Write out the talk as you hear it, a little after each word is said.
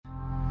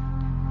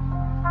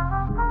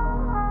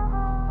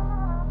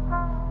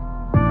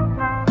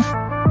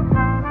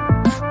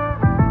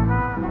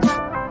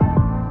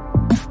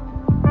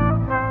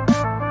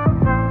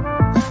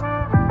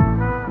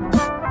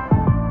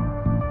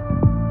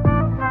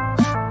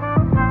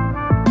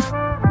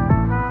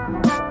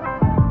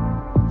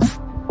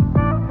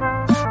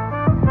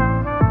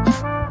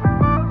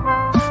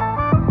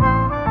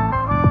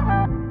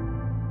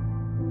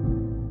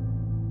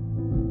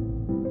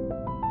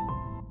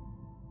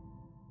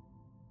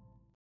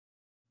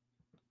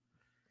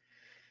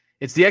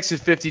It's the Exit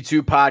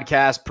 52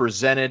 podcast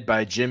presented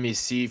by Jimmy's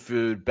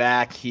Seafood,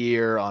 back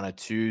here on a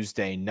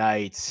Tuesday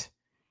night.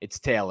 It's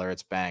Taylor,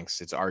 it's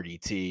Banks, it's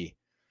RDT.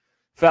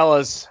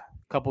 Fellas, a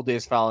couple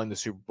days following the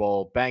Super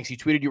Bowl, Banks, you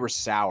tweeted you were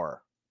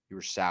sour. You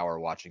were sour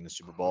watching the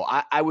Super Bowl.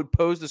 I would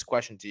pose this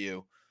question to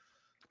you.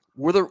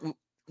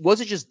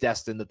 Was it just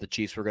destined that the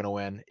Chiefs were going to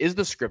win? Is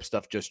the script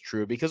stuff just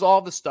true? Because all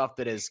the stuff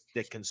that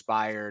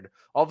conspired,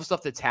 all the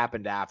stuff that's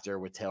happened after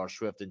with Taylor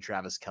Swift and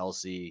Travis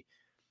Kelce,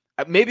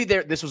 maybe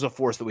this was a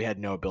force that we had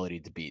no ability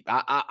to beat.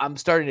 I'm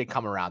starting to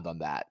come around on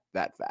that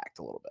fact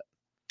a little bit.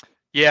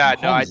 Yeah,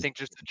 no, I think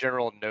just the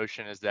general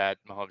notion is that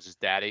Mahomes is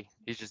daddy.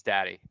 He's just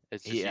daddy.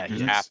 It's just you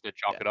just have to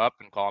chalk it up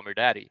and call him your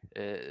daddy.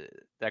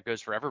 That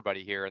goes for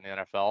everybody here in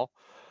the NFL.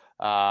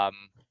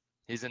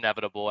 He's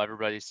inevitable.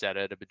 Everybody said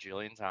it a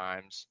bajillion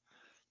times.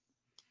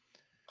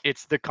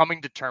 It's the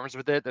coming to terms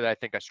with it that I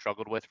think I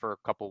struggled with for a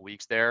couple of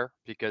weeks there,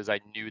 because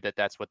I knew that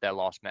that's what that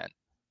loss meant.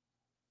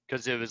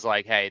 Because it was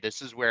like, hey,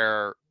 this is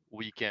where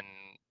we can,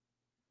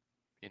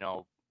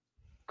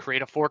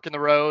 create a fork in the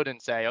road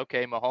and say,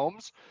 okay,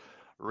 Mahomes,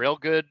 real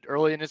good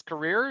early in his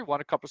career. He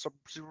won a couple of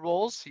Super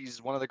Bowls.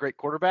 He's one of the great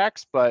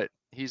quarterbacks, but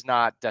he's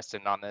not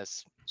destined on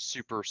this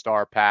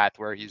superstar path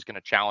where he's going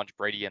to challenge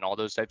Brady and all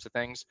those types of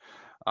things.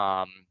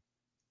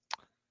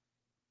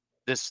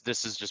 This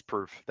is just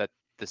proof that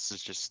this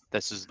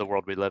is the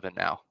world we live in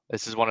now.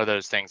 This is one of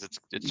those things.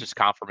 It's just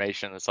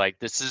confirmation. It's like,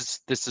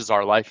 this is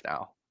our life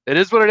now. It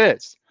is what it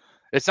is.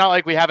 It's not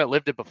like we haven't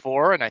lived it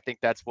before. And I think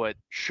that's what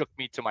shook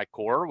me to my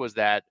core, was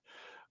that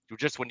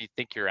just when you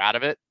think you're out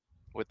of it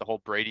with the whole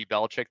Brady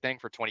Belichick thing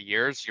for 20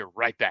 years, you're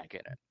right back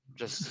in it.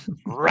 Just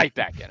right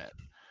back in it.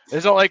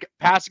 It's not like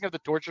passing of the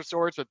torch of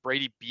sorts with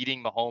Brady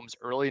beating Mahomes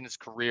early in his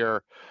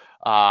career.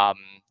 The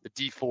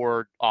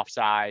D4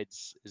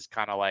 offsides is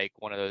kind of like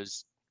one of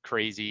those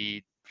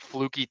crazy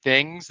fluky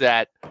things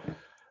that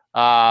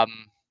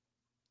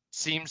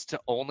seems to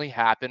only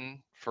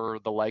happen for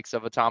the likes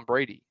of a Tom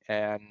Brady,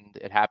 and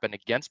it happened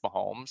against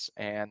Mahomes,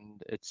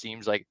 and it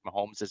seems like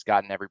Mahomes has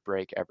gotten every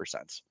break ever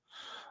since.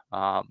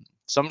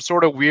 Some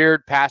sort of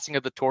weird passing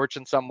of the torch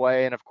in some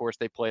way, and of course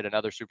they played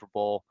another Super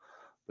Bowl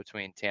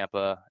between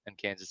Tampa and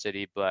Kansas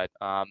City, but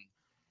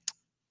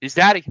he's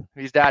daddy.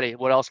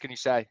 What else can you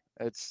say?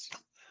 It's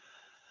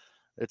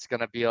going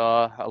to be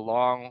a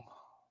long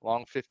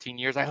 15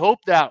 years. I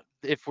hope that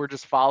if we're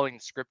just following the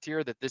script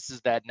here, that this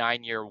is that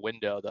 9-year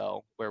window,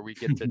 though, where we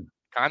get to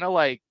kind of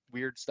like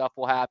weird stuff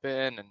will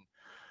happen. And,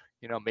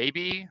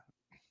 maybe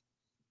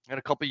in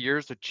a couple of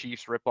years, the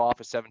Chiefs rip off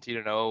a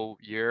 17-0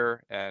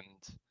 year, and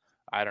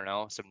I don't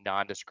know, some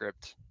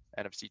nondescript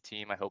NFC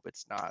team. I hope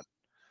it's not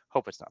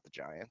the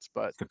Giants,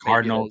 but the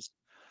Cardinals.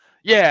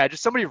 Yeah,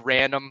 just somebody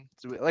random,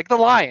 like the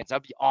Lions.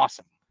 That'd be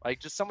awesome.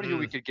 Like just somebody who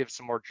we could give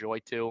some more joy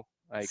to.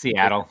 Like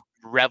Seattle.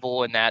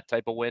 Revel in that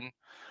type of win.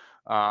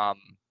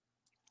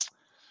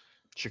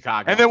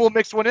 Chicago. And then we'll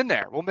mix one in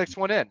there. And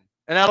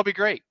that'll be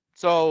great.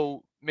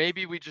 So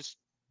maybe we just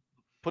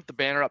put the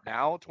banner up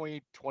now,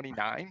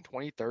 2029,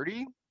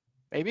 2030,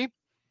 maybe.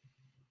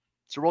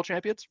 Super Bowl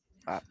champions.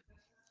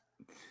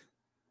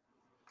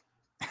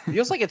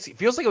 Feels like it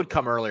would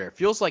come earlier. It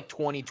feels like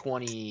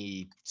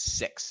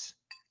 2026,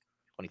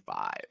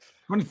 25.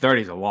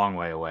 2030 is a long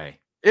way away.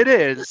 It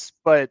is,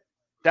 but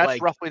that's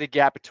roughly the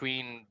gap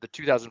between the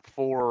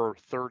 2004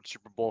 third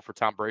Super Bowl for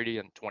Tom Brady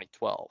and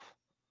 2012.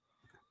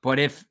 But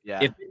if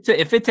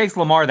it takes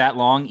Lamar that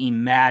long,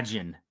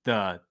 imagine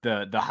the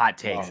hot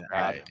takes.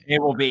 Right.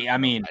 It will be. I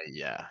mean,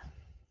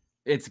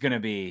 it's gonna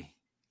be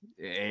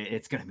bad.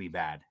 It's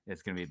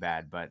gonna be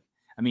bad. But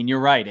I mean, you're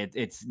right.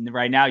 It's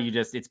right now.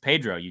 It's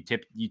Pedro. You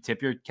tip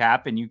your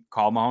cap and you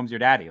call Mahomes your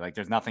daddy. Like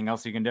there's nothing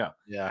else you can do.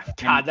 Yeah,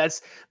 God,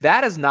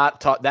 that is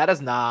not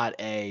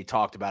a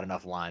talked about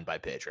enough line by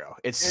Pedro.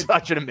 It's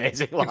such an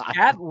amazing line. If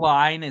that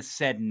line is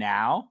said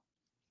now,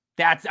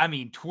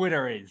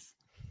 Twitter is.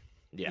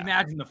 Yeah.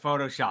 Imagine the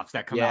photoshops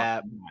that come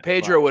out. Yeah,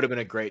 Pedro would have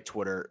been great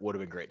Twitter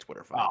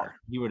fodder. Oh,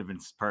 he would have been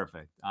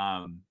perfect.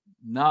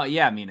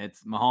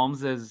 It's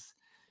Mahomes is.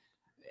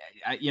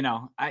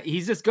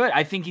 He's just good.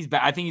 I think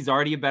he's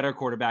already a better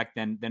quarterback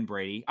than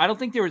Brady. I don't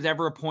think there was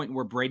ever a point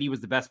where Brady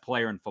was the best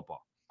player in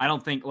football. I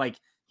don't think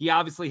he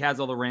obviously has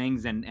all the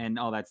rings and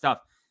all that stuff.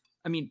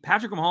 I mean,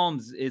 Patrick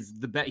Mahomes is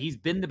he's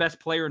been the best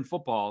player in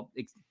football.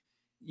 He's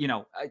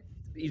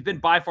been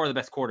by far the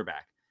best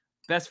quarterback.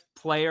 Best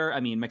player,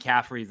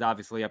 McCaffrey's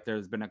obviously up there.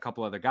 There's been a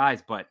couple other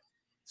guys, but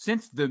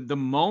since the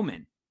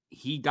moment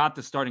he got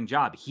the starting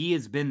job, he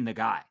has been the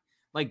guy.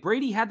 Like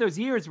Brady had those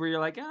years where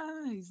you're like,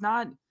 he's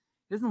not,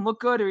 doesn't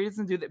look good, or he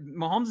doesn't do that.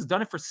 Mahomes has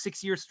done it for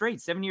 6 years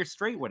straight, 7 years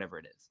straight, whatever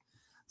it is.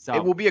 So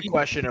it will be a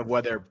question of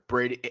whether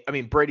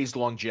Brady's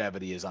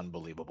longevity is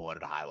unbelievable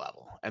at a high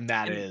level. And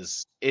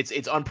it's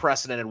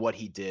unprecedented what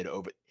he did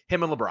over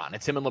him and LeBron.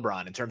 It's him and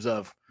LeBron in terms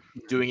of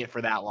doing it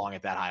for that long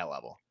at that high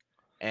level.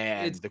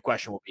 And the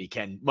question will be,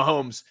 can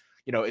Mahomes,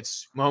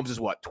 Mahomes is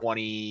what,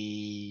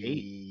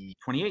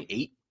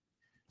 28?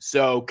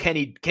 So can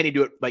he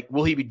do it? Like,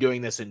 will he be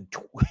doing this in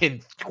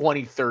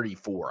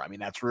 2034? I mean,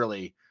 that's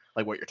really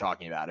like what you're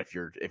talking about if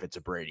it's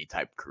a Brady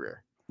type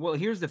career. Well,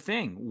 here's the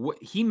thing.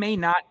 He may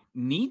not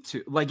need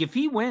to. Like, if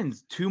he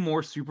wins 2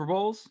 more Super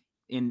Bowls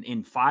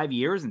in 5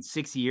 years and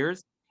 6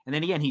 years, and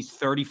then again, he's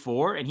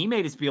 34, and he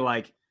may just be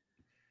like,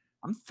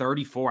 I'm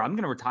 34. I'm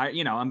going to retire.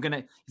 He's going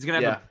to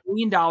have $1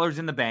 billion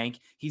in the bank.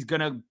 He's going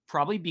to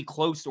probably be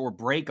close or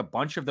break a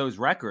bunch of those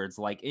records.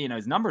 Like,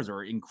 his numbers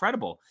are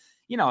incredible.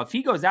 If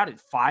he goes out at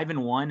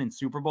 5-1 in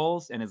Super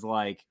Bowls and is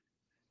like,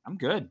 I'm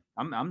good.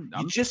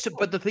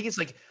 But the thing is,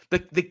 like,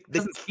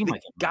 doesn't seem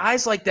like it,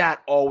 guys like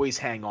that always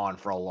hang on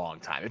for a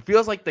long time. It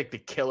feels like the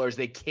killers,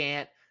 they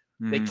can't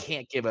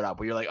give it up.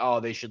 Where you're like,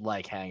 oh, they should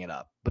like hang it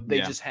up, but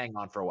they just hang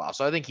on for a while.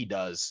 So I think he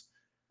does.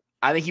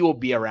 I think he will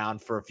be around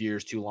for a few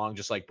years too long,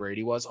 just like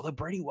Brady was. Although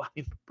Brady,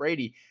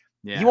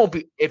 he won't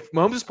be. If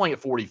Mahomes is playing at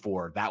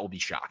 44, that will be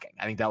shocking.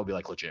 I think that would be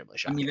like legitimately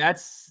shocking. I mean,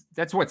 that's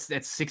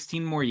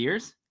 16 more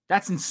years.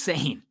 That's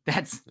insane.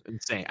 That's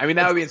insane. I mean,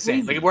 that would be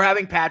insane. Like, if we're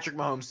having Patrick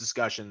Mahomes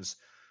discussions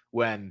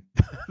when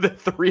the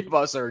three of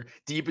us are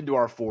deep into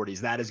our 40s,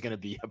 that is going to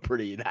be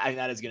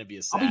that is going to be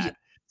a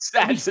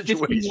sad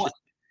situation.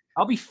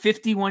 I'll be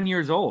 51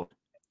 years old.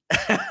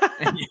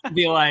 And you'd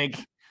be like,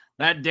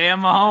 that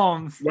damn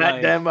Mahomes.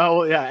 Damn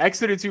Mahomes. Yeah.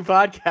 Exeter 2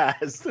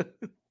 podcast.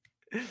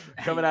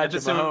 Coming out to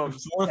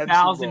Mahomes.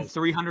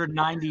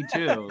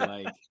 4,392.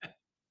 Like,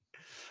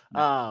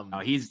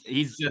 no, he's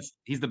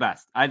the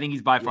best. I think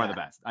he's by far the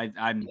best.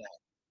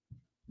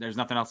 There's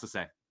nothing else to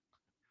say.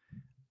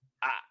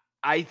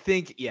 I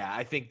think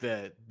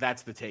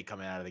that's the take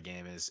coming out of the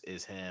game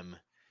is him.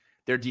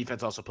 Their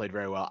defense also played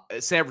very well.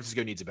 San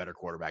Francisco needs a better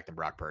quarterback than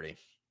Brock Purdy.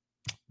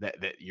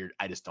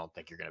 I just don't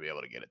think you're going to be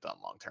able to get it done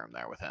long term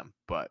there with him.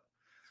 But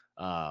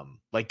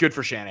good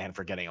for Shanahan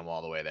for getting him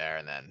all the way there,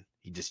 and then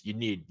you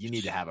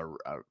need to have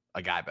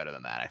a guy better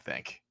than that, I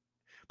think.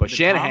 But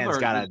Shanahan's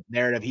got a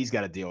narrative he's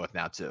got to deal with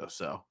now too.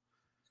 So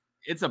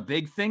it's a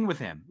big thing with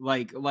him.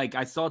 Like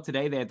I saw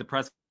today, they had the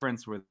press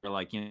conference where they're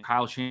like,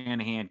 Kyle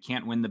Shanahan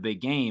can't win the big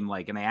game.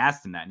 Like, and they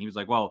asked him that, and he was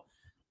like, well,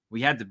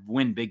 we had to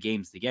win big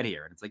games to get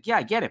here. And it's like, yeah,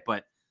 I get it.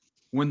 But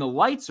when the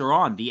lights are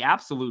on, the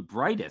absolute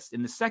brightest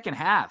in the second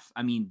half,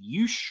 I mean,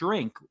 you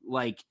shrink.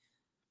 Like,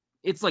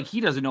 it's like he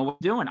doesn't know what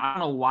he's doing. I don't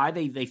know why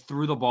they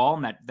threw the ball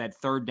in that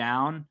third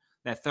down,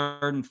 that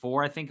 3rd and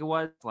 4, I think it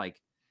was. Like,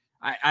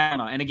 I don't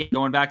know. And again,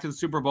 going back to the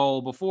Super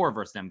Bowl before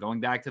versus them, going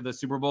back to the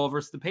Super Bowl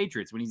versus the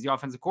Patriots when he's the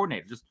offensive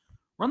coordinator, just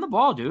run the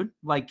ball, dude.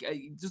 Like,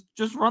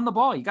 just run the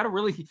ball. You got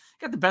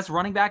the best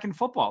running back in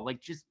football.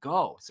 Like, just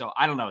go. So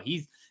I don't know.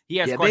 He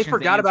has questions. They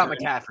forgot about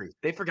McCaffrey.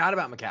 They forgot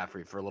about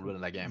McCaffrey for a little bit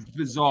of that game.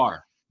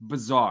 Bizarre.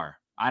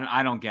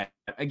 I don't get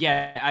it.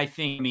 Again, I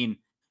think,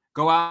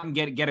 go out and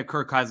get a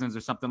Kirk Cousins or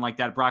something like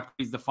that. Brock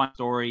Purdy's the fun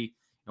story.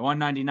 The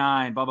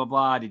 199, blah, blah,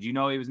 blah. Did you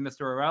know he was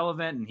Mr.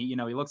 Irrelevant? And he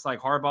looks like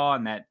Harbaugh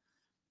and that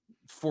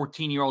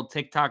 14-year-old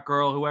TikTok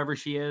girl, whoever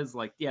she is.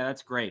 Like, yeah,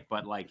 that's great.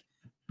 But like,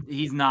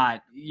 you're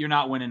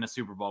not winning a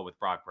Super Bowl with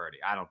Brock Purdy.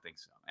 I don't think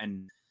so.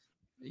 And,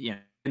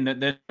 and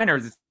the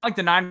Niners, it's like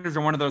the Niners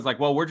are one of those, like,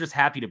 well, we're just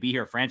happy to be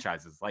here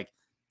franchises. Like,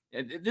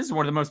 this is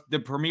one of the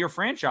premier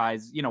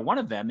franchise, one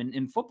of them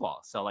in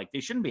football. So like,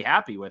 they shouldn't be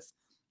happy with,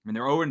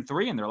 they're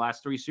 0-3 in their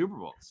last 3 Super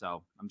Bowls.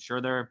 So I'm sure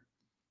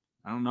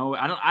I don't know.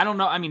 I don't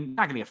know. I mean,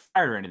 not going to get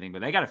fired or anything,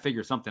 but they got to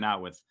figure something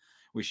out with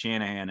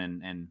Shanahan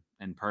and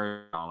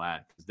Purdy and all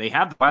that, because they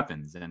have the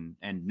weapons and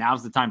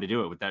now's the time to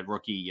do it with that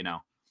rookie,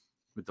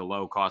 with the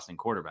low costing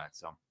quarterback.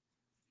 So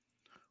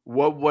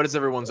what is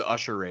everyone's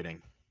Usher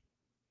rating?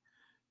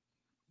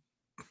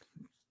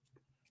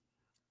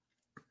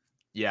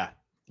 Yeah.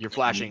 You're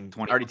flashing.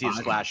 RDT is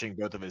flashing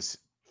both of his.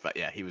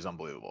 Yeah, he was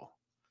unbelievable.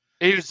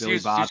 He's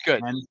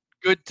good.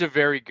 Good to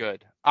very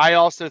good. I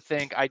also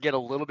think I get a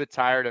little bit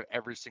tired of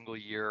every single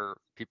year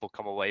people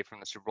come away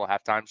from the Super Bowl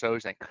halftime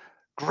shows saying,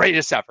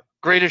 greatest ever,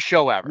 greatest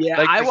show ever. Yeah,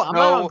 like, I'm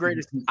not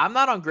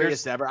on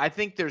greatest ever. I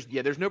think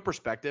there's no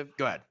perspective.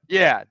 Go ahead.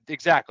 Yeah,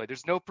 exactly.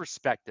 There's no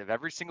perspective.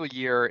 Every single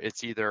year,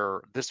 it's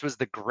either this was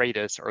the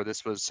greatest or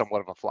this was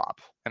somewhat of a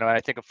flop. And when I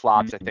think of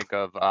flops, I think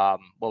of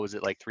what was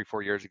it, like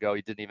 3-4 years ago?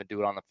 He didn't even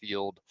do it on the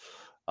field.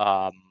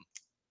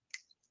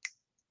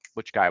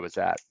 Which guy was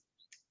that?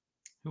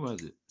 Who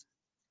was it?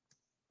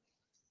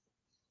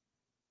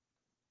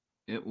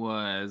 It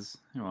was,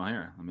 well,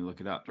 here, let me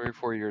look it up. 3 or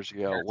 4 years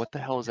ago. What the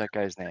hell is that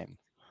guy's name?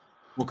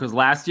 Well, because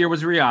last year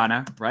was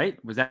Rihanna, right?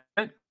 Was that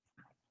it?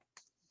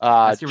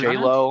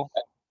 J-Lo.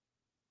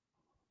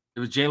 It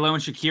was J-Lo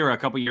and Shakira a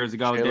couple years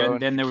ago.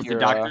 Then there was the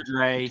Dr.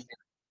 Dre,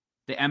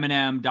 the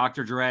Eminem,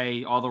 Dr.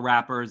 Dre, all the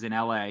rappers in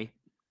LA.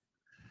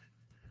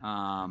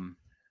 Let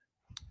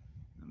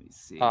me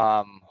see.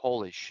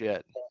 Holy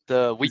shit.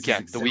 The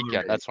Weeknd. The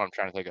Weeknd. That's what I'm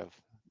trying to think of.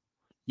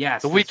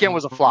 Yes. The Weeknd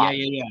was a flop.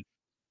 Yeah.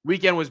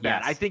 Weeknd was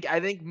bad. Yes. I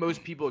think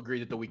most people agree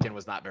that the Weeknd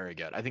was not very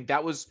good. I think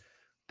that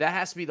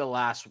has to be the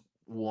last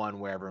one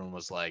where everyone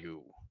was like,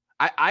 ooh.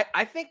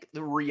 I think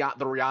the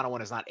Rihanna one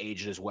has not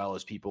aged as well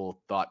as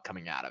people thought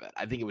coming out of it.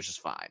 I think it was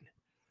just fine.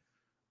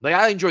 Like,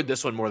 I enjoyed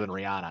this one more than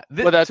Rihanna.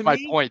 Well, that's my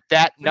point.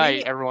 That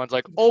night, everyone's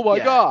like, oh my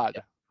God.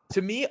 Yeah.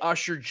 To me,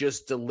 Usher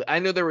just I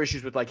know there were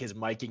issues with like his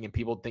miking and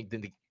people think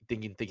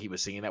he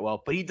was singing that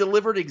well, but he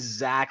delivered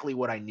exactly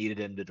what I needed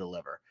him to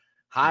deliver.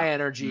 high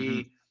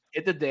energy,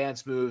 hit the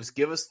dance moves,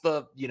 give us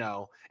the,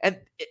 and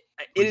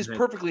it is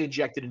perfectly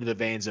injected into the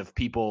veins of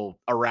people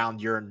around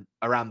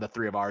the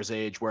three of ours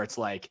age, where it's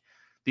like,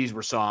 these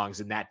were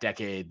songs in that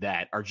decade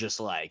that are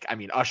just like, I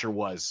mean, Usher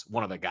was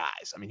one of the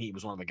guys. I mean, he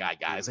was one of the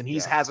guys, and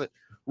hasn't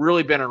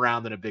really been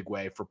around in a big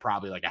way for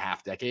probably like a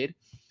half decade,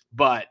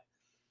 but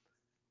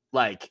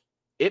like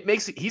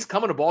he's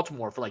coming to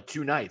Baltimore for like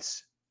 2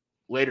 nights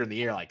later in the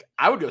year. Like,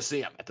 I would go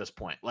see him at this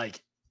point.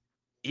 Like,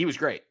 he was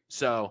great.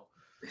 So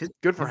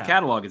good for him.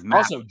 Catalog is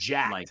massive. Also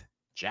jacked.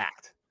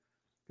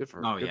 Good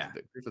for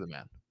the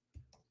man.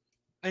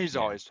 He's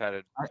always had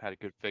a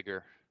good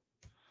figure.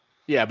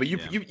 Yeah, but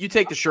you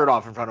take the shirt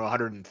off in front of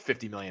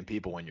 150 million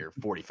people when you're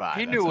 45.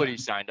 He knew what he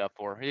signed up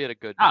for. He had a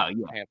good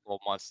handful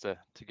of months to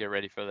get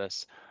ready for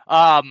this.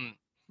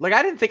 Like,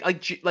 I didn't think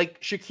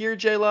like Shakir,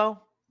 J-Lo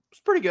was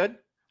pretty good.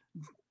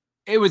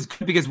 It was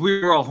good because we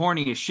were all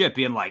horny as shit,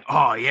 being like,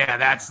 "Oh yeah,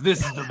 this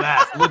is the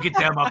best. Look at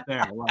them up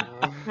there."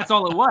 Like, that's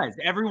all it was.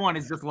 Everyone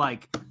is just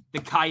like the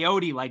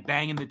coyote, like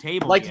banging the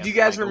table. Like, do you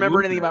guys remember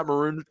anything about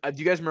Maroon? Do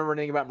you guys remember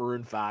anything about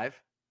Maroon 5?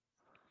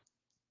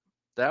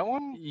 That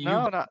one?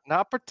 No,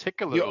 not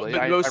particularly.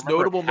 The most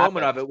notable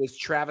moment of it was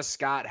Travis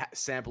Scott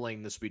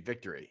sampling "The Sweet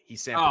Victory." He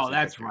sampled. Oh,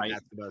 that's right.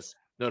 That's the most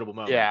notable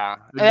moment. Yeah,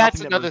 and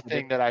that's another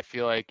thing that I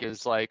feel like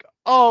is like,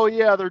 oh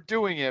yeah, they're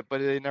doing it, but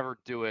they never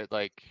do it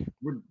like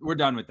we're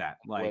done with that.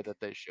 Like the way that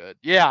they should.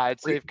 Yeah,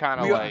 they've kind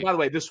of like. By the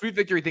way, the Sweet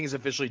Victory thing is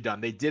officially done.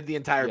 They did the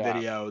entire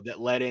video that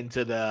led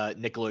into the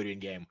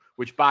Nickelodeon game,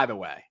 which, by the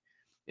way,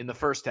 in the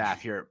first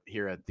half here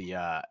at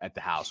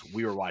the house,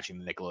 we were watching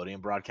the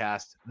Nickelodeon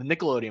broadcast. The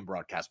Nickelodeon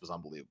broadcast was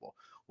unbelievable.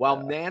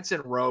 While Nance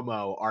and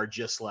Romo are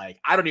just like,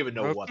 I don't even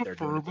know what they're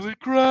doing. Firmly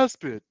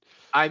grasp it.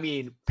 I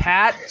mean,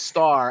 Pat,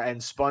 Star,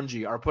 and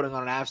Spongy are putting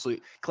on an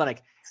absolute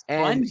clinic.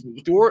 And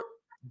Spongy.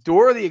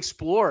 Dora the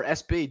Explorer,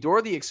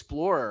 Dora the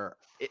Explorer,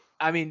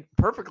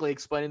 perfectly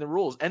explaining the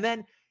rules. And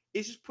then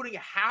it's just putting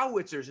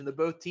howitzers into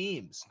both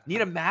teams.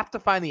 Need a map to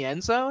find the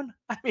end zone?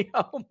 I mean,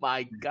 oh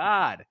my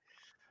God.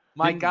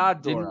 My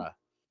God, Dora.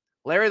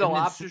 Larry the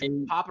Lobster's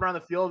popping around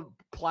the field.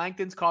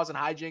 Plankton's causing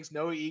hijinks.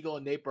 Noah Eagle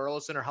and Nate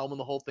Burleson are helming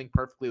the whole thing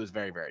perfectly. It was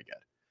very, very good.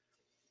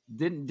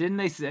 Didn't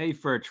they say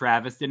for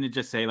Travis, didn't it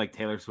just say like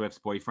Taylor Swift's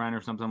boyfriend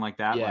or something like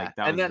that? Yeah. Like,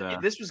 that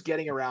then this was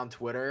getting around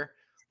Twitter.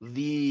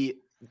 The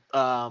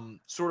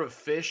sort of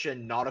fish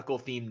and nautical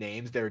themed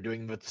names they were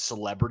doing with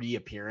celebrity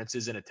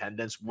appearances and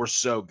attendance were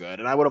so good.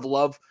 And I would have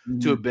loved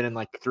to have been in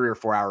like a 3 or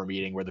 4 hour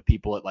meeting where the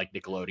people at like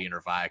Nickelodeon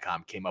or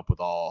Viacom came up with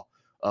all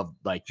of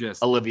like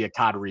just Olivia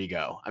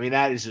Rodrigo. I mean,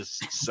 that is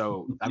just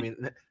so,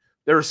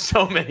 there are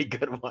so many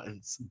good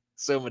ones.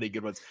 So many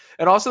good ones.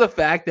 And also the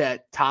fact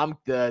that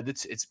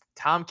it's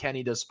Tom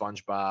Kenny does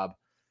SpongeBob,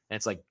 and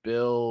it's like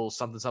Bill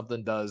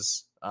something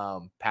does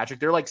Patrick.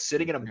 They're like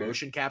sitting in a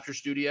motion capture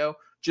studio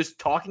just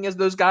talking as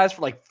those guys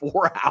for like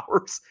 4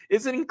 hours.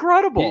 It's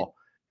incredible.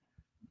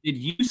 Did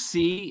you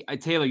see,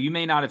 Taylor, you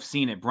may not have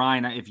seen it,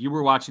 Brian, if you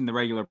were watching the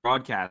regular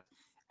broadcast,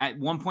 at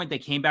one point they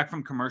came back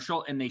from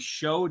commercial and they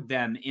showed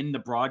them in the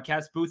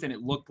broadcast booth and it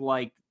looked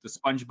like the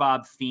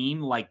SpongeBob theme,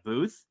 like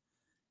booth.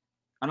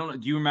 I don't know.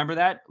 Do you remember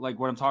that? Like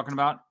what I'm talking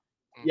about?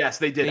 Yes,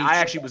 they did. I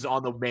actually was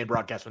on the main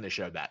broadcast when they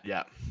showed that.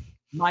 Yeah.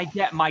 My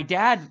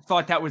dad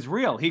thought that was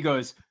real. He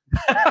goes,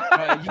 you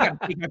got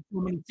to take out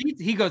so many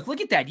seats. He goes,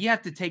 look at that. You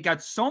have to take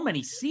out so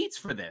many seats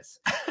for this.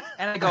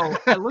 And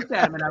I looked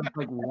at him and I was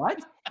like, what?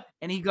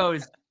 And he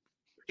goes,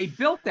 they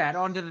built that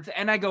onto the,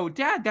 and I go,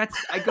 Dad, that's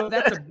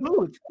a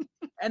booth.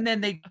 And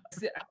then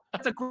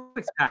that's a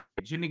graphics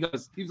package. And he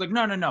was like,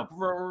 no,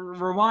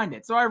 rewind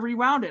it. So I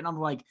rewound it and I'm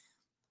like,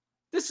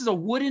 this is a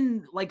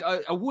wooden, like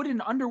a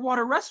wooden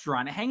underwater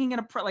restaurant hanging in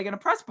a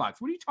press box.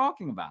 What are you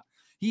talking about?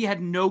 He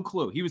had no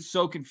clue. He was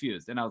so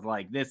confused. And I was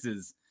like,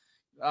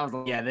 I'm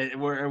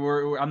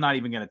not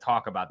even going to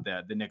talk about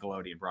the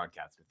Nickelodeon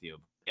broadcast with you.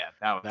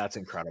 Yeah, that's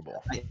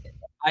incredible.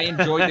 I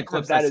enjoyed the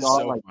clips. That I is saw.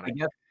 so like, funny. I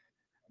guess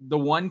the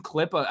one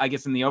clip, I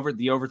guess in the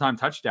overtime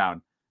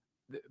touchdown,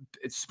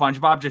 it's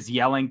SpongeBob just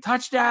yelling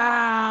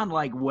touchdown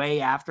like way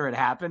after it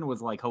happened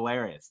was like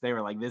hilarious. They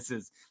were like, "This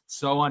is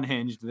so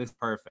unhinged. This is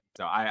perfect."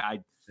 So I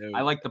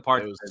like the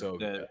part of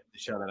the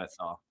show that I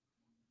saw.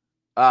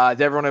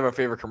 Does everyone have a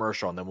favorite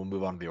commercial? And then we'll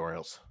move on to the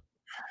Orioles.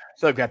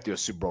 So I've got to do a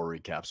Super Bowl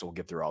recap, so we'll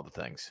get through all the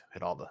things,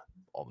 hit all the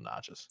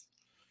notches.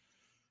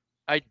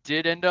 I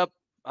did end up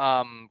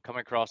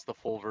coming across the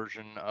full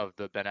version of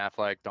the Ben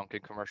Affleck Duncan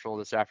commercial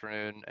this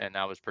afternoon, and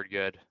that was pretty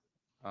good.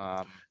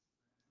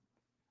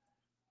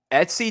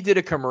 Etsy did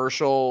a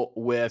commercial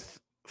with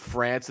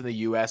France and the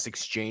U.S.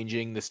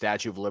 exchanging the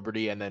Statue of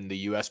Liberty, and then the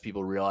U.S.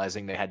 people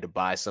realizing they had to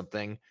buy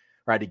something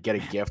or had to get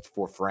a gift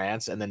for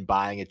France, and then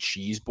buying a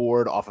cheese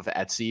board off of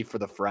Etsy for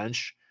the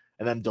French,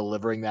 and then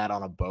delivering that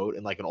on a boat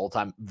in like an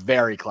old-time,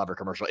 very clever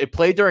commercial. It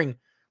played during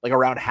like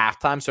around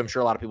halftime, so I'm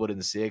sure a lot of people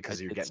didn't see it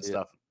because you're getting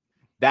stuff.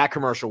 That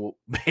commercial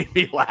made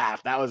me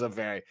laugh.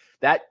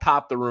 That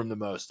popped the room the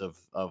most of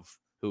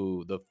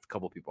who the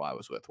couple people I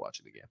was with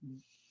watching the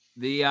game.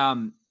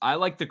 I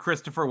like the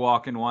Christopher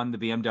Walken one, the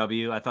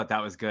BMW. I thought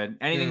that was good.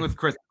 Anything with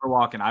Christopher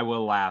Walken, I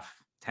will laugh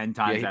 10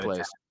 times out of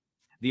 10.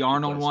 The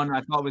Arnold one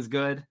I thought was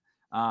good.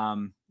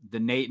 The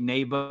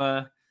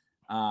Neba.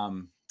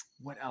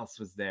 What else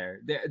was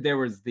there? There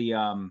was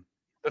the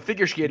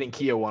figure skating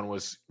Kia one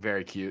was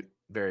very cute.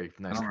 Very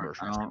nice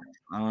commercial.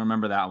 I don't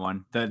remember that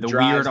one. The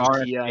Drives weird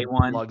RFK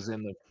one. Plugs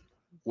in the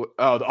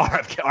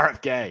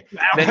RFK.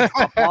 Then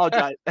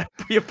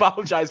he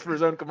apologized for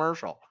his own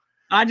commercial.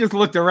 I just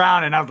looked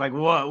around and I was like,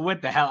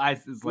 what the hell?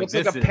 It's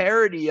like a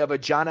parody of a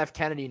John F.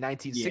 Kennedy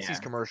 1960s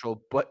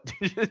commercial, but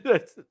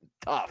that's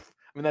tough.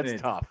 I mean,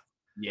 that's tough.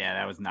 Yeah,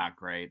 that was not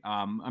great.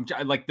 I'm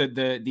like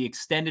the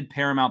extended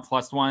Paramount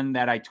Plus one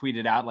that I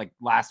tweeted out like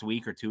last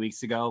week or 2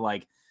 weeks ago.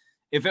 Like,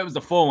 if it was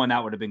the full one,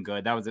 that would have been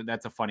good.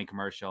 That's a funny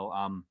commercial.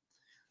 I'm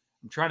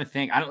trying to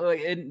think. I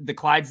don't the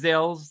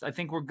Clydesdales. I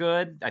think were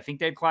good. I think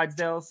they had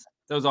Clydesdales.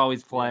 Those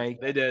always play.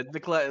 Yeah, they did.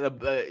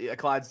 The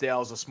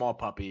Clydesdale is a small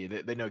puppy.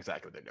 They know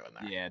exactly what they're doing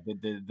there. Yeah,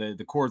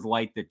 the Coors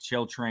Light, the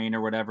Chill Train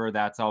or whatever.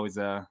 That's always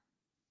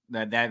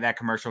that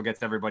commercial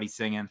gets everybody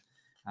singing.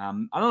 I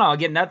don't know.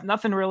 Again,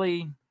 nothing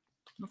really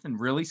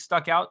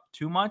stuck out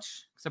too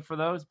much except for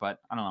those. But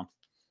I don't know.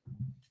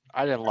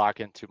 I didn't lock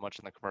in too much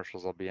in the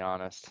commercials. I'll be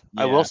honest.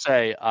 Yeah. I will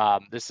say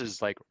this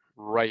is like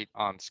right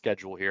on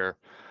schedule here.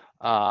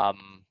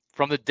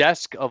 From the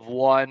desk of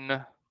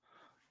one.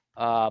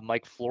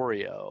 Mike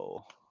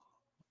Florio.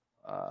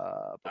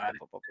 I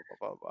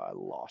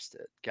lost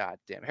it. God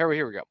damn. Here we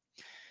go.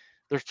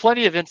 There's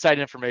plenty of inside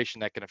information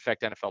that can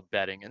affect NFL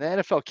betting, and the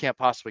NFL can't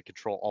possibly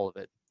control all of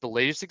it. The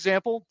latest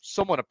example,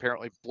 someone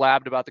apparently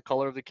blabbed about the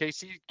color of the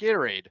KC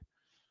Gatorade.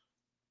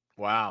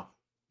 Wow.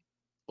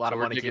 A lot of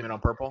money came in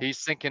on purple. He's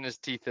sinking his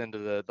teeth into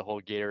the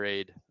whole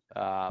Gatorade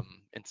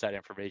inside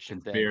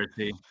information conspiracy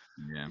thing.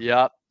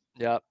 Yeah.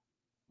 Yep.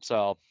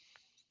 So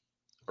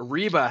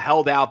Reba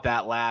held out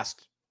that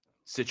last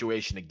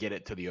situation to get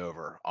it to the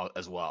over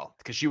as well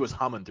because she was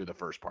humming through the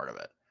first part of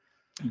it.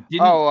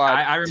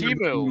 I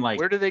remember Timu, like,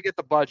 where do they get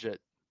the budget?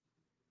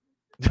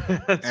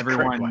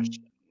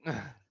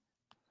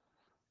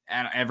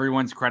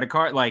 Everyone's credit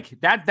card, like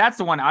that's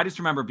the one. I just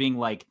remember being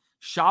like,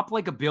 shop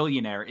like a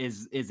billionaire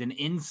is an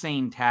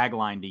insane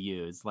tagline to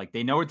use. Like,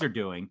 they know what they're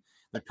doing.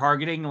 They're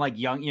targeting like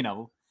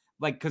young,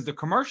 like, because the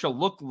commercial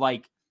looked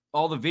like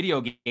all the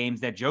video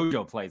games that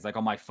JoJo plays, like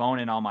on my phone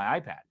and on my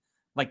iPad.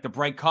 Like the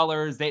bright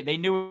colors, they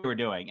knew what they were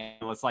doing.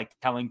 And it was like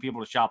telling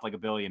people to shop like a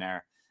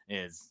billionaire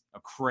is a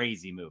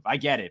crazy move. I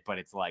get it, but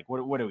it's like, what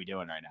are we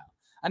doing right now?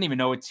 I didn't even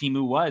know what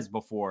Timu was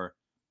before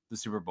the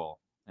Super Bowl,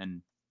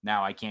 and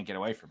now I can't get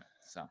away from it.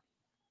 So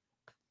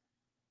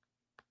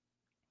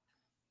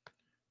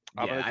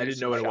yeah, I didn't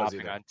know what it was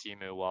either. On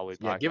Timu while we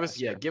give us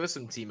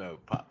some Timu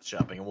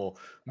shopping, and we'll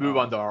move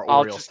on to our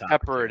Orioles. I'll just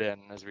pepper it in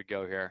as we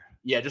go here.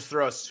 Yeah, just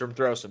throw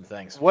some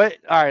things. What?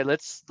 All right,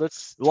 let's. A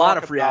lot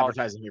of free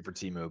advertising here for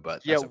Timu,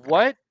 but yeah, okay.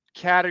 What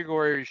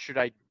category should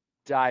I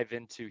dive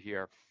into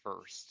here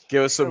first?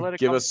 Give us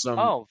some.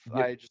 Oh,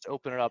 I just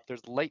open it up.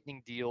 There's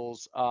lightning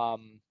deals. I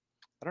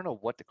don't know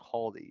what to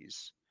call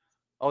these.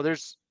 Oh,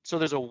 there's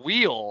a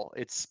wheel.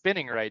 It's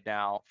spinning right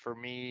now for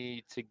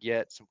me to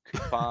get some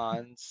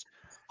coupons.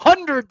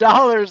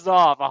 $100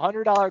 off,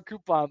 $100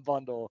 coupon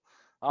bundle.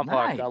 I'm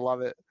hooked. I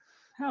love it.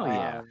 Hell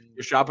yeah!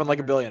 You're shopping like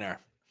a billionaire.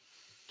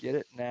 Get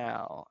it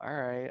now. All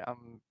right.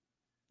 I'm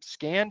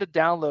scanned to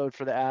download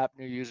for the app.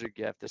 New user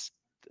gift. This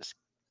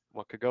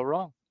what could go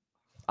wrong?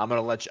 I'm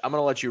gonna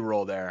let you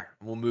roll there.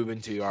 We'll move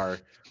into our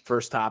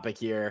first topic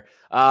here.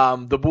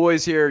 The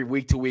boys here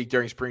week to week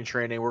during spring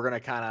training, we're gonna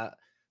kind of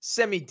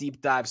semi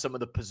deep dive some of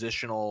the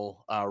positional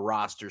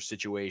roster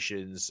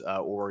situations,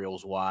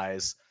 Orioles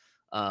wise.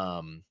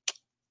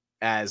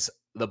 As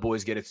the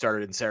boys get it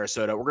started in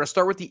Sarasota, we're going to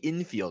start with the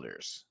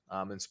infielders,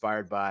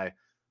 inspired by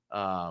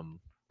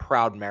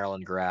proud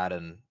Maryland grad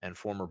and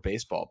former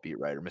baseball beat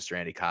writer, Mr.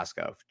 Andy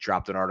Koskov.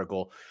 Dropped an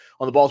article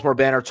on the Baltimore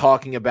Banner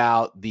talking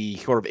about the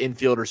sort of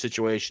infielder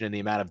situation and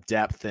the amount of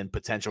depth and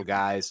potential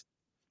guys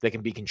that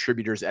can be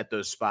contributors at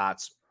those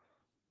spots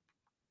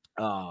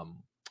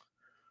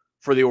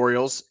for the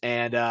Orioles.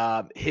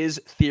 And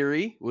his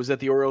theory was that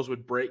the Orioles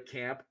would break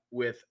camp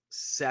with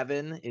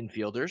 7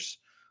 infielders.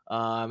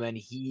 And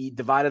he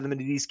divided them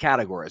into these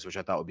categories, which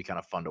I thought would be kind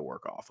of fun to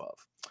work off of.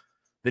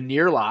 The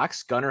near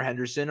locks, Gunnar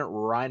Henderson,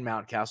 Ryan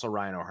Mountcastle,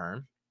 Ryan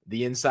O'Hearn.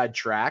 The inside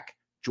track,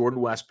 Jordan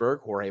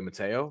Westberg, Jorge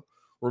Mateo,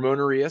 Ramon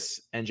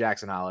Arias, and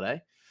Jackson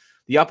Holliday.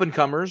 The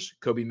up-and-comers,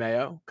 Kobe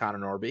Mayo, Connor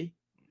Norby,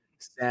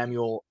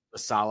 Samuel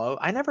Basallo.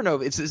 I never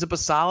know. Is it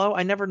Basallo?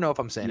 I never know if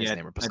I'm saying his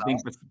name or Basallo. I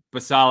think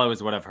Basallo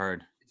is what I've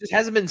heard. It just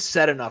hasn't been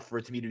said enough for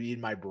it to be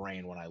in my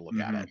brain when I look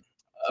at it.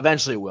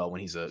 Eventually it will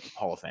when he's a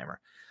Hall of Famer.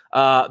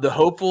 The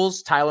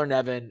hopefuls, Tyler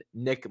Nevin,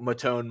 Nick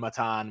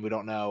Matan, we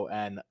don't know,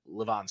 and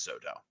Levon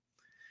Soto.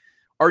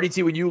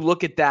 RDT, when you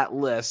look at that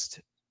list,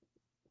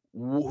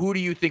 who do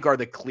you think are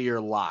the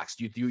clear locks?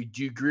 Do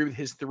you agree with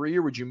his 3,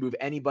 or would you move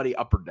anybody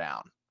up or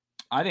down?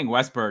 I think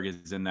Westberg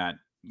is in that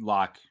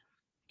lock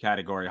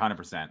category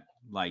 100%.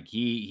 Like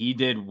he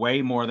did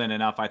way more than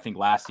enough, I think,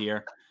 last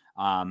year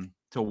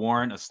to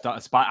warrant a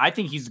spot. I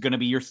think he's going to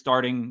be your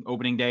starting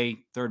opening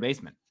day third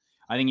baseman.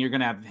 I think you're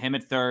going to have him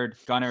at third,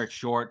 Gunnar at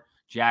short,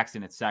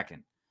 Jackson at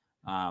second.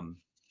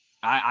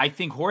 I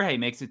think Jorge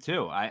makes it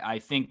too. I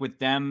think with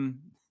them,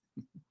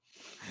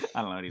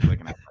 I don't know what he's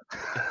looking at.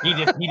 He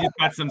just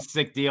got some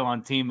sick deal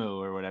on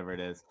Temu or whatever it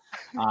is.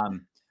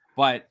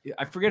 But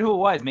I forget who it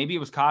was. Maybe it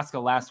was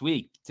Costco last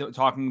week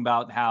talking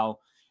about how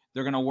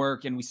they're going to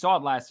work, and we saw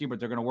it last year, but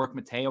they're going to work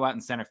Mateo out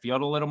in center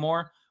field a little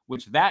more,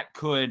 which that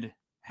could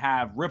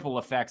have ripple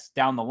effects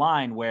down the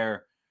line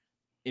where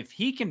if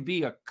he can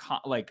be a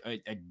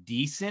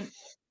decent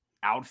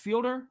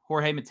outfielder,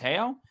 Jorge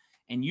Mateo,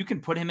 and you can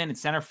put him in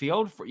center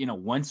field for,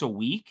 once a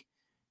week,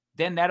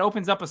 then that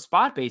opens up a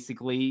spot.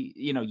 Basically,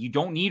 you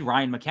don't need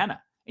Ryan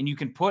McKenna, and you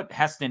can put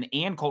Heston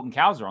and Colton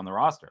Cowser on the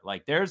roster.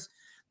 Like there's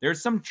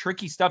some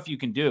tricky stuff you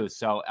can do.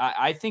 So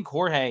I think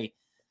Jorge,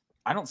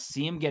 I don't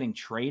see him getting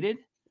traded.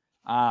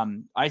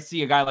 I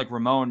see a guy like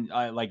Ramon,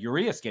 like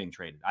Urias getting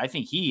traded. I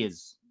think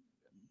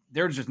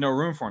there's just no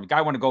room for him. The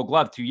guy won a Gold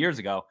Glove 2 years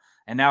ago,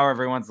 and now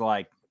everyone's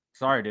like,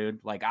 sorry, dude.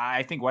 Like,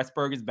 I think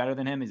Westberg is better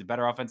than him. He's a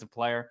better offensive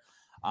player.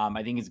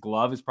 I think his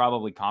glove is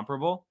probably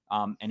comparable,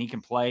 and he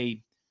can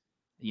play,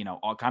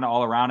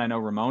 all around. I know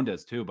Ramon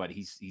does too, but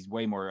he's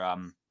way more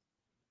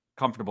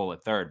comfortable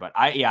at third. But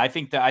I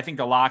think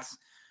the locks.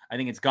 I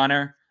think it's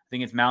Gunnar. I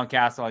think it's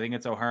Mountcastle. I think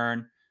it's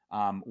O'Hearn,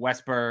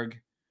 Westberg.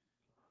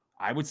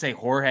 I would say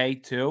Jorge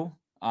too.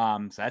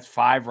 So that's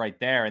 5 right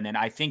there, and then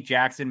I think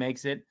Jackson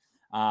makes it.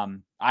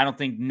 I don't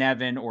think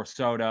Nevin or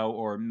Soto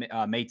or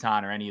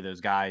Maton or any of those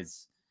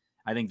guys.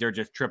 I think they're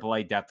just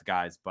AAA depth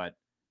guys, but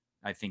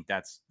I think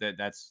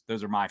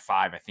those are my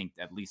 5. I think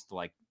at least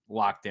like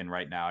locked in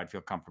right now. I'd feel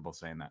comfortable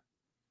saying that.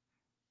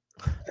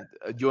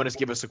 Do you want to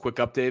give us a quick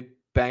update,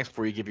 Banks,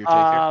 before you give your take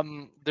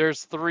here?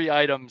 There's 3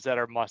 items that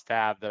are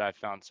must-have that I've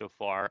found so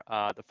far.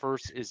 The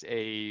first is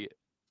a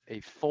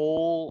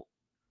full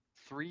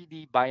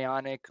 3D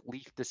bionic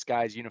leaf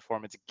disguise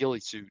uniform. It's a ghillie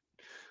suit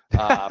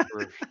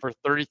for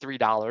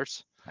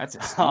 $33. That's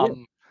a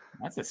steal.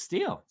 That's a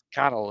steal.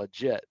 Kind of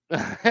legit.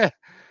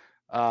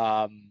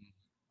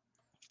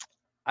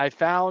 I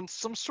found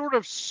some sort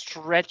of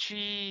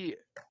stretchy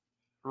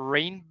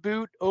rain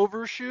boot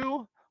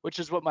overshoe, which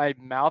is what my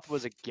mouth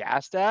was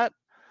aghast at.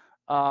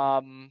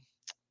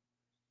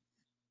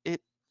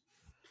 It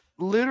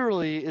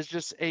literally is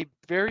just a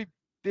very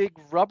big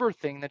rubber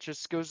thing that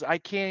just goes, I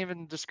can't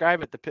even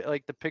describe it.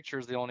 The picture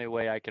is the only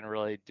way I can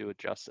really do it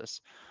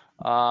justice.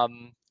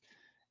 And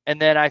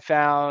then I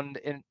found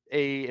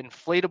a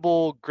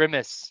inflatable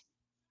Grimace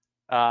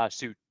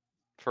suit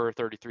for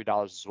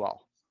 $33 as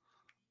well.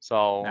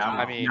 So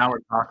now we're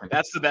talking.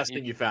 That's the best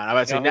thing you found. I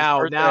would say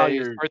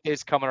his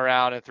birthday's coming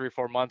around in 3 or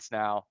 4 months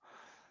now,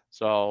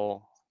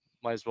 so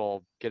might as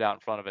well get out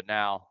in front of it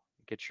now.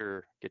 Get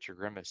your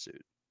Grimace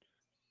suit.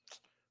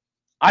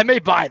 I may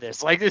buy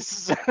this. Like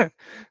this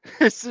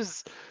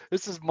is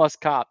this is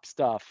must cop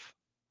stuff.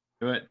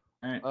 Do it.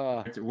 All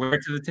right. Wear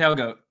it to the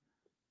tailgate.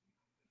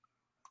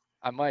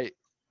 I might.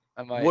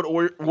 What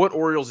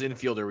Orioles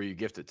infielder were you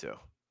gifted to?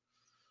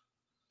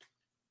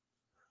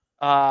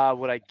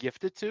 Would I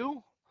gift it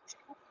to?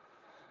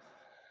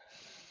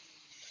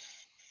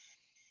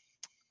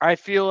 I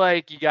feel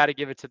like you got to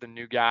give it to the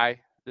new guy.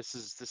 This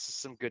is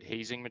some good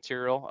hazing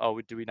material.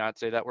 Oh, do we not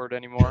say that word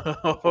anymore?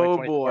 Oh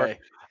boy.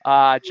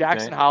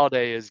 Jackson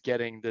Holiday is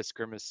getting this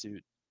Grimace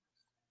suit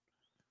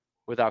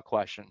without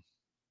question.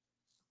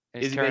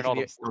 And he's carrying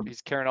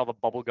all the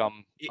bubble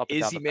gum up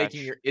and down the bench.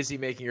 Is he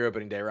making your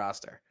opening day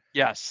roster?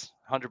 Yes,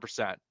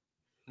 100%.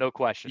 No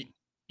question.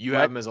 You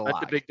have him as a lock.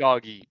 Let the big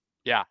dog eat.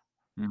 Yeah.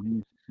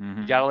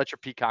 Mm-hmm. You got to let your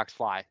peacocks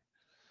fly.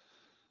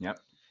 Yep.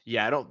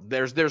 Yeah,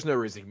 there's no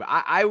reason. But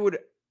I would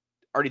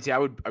RDT, I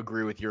would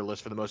agree with your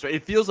list for the most part.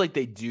 It feels like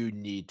they do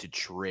need to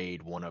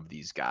trade one of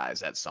these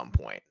guys at some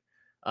point.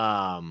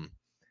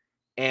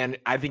 And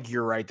I think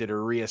you're right that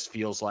Urias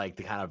feels like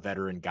the kind of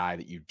veteran guy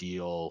that you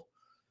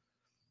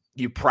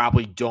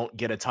probably don't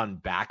get a ton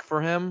back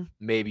for him.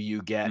 Maybe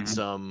you get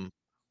some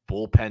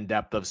bullpen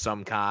depth of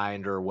some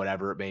kind or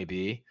whatever it may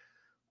be.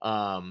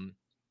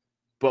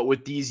 But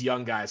with these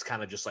young guys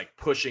kind of just like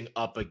pushing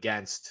up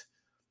against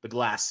the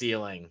glass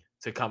ceiling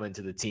to come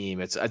into the team,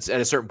 it's at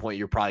a certain point,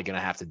 you're probably going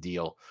to have to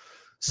deal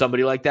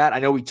somebody like that. I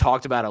know we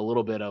talked about a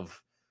little bit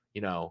of,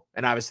 and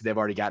obviously they've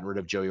already gotten rid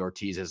of Joey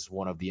Ortiz as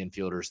one of the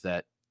infielders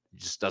that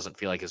just doesn't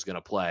feel like is going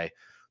to play.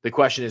 The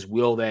question is,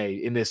 will they,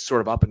 in this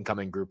sort of up and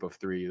coming group of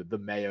 3, the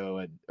Mayo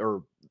and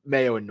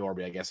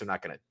Norby, I guess they're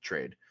not going to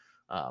trade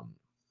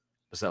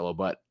Basello,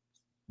 but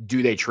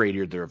do they trade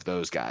either of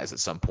those guys at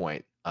some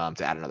point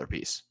to add another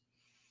piece?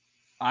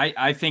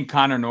 I think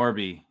Connor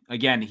Norby,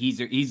 again, he's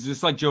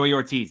just like Joey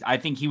Ortiz. I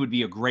think he would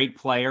be a great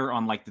player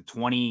on like the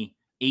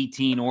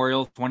 2018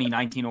 Orioles,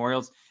 2019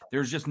 Orioles.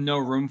 There's just no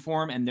room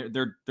for him, and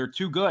they're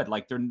too good.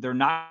 Like they're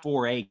not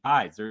 4A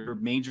guys. They're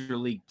major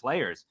league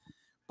players,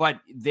 but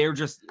they're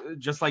just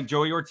like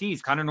Joey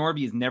Ortiz. Connor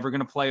Norby is never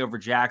going to play over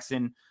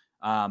Jackson,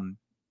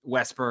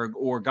 Westberg,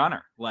 or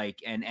Gunnar. Like,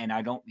 and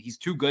he's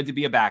too good to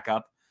be a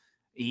backup.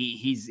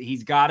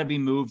 He's got to be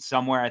moved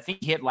somewhere. I think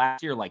he hit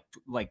last year like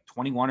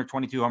 21 or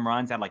 22 home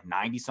runs, had like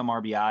 90 some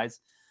RBIs.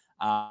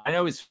 I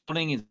know his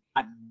fielding is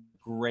not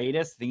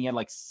greatest. I think he had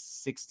like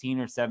 16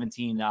 or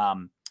 17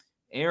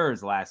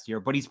 errors last year,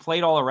 but he's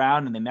played all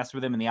around and they mess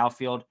with him in the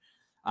outfield.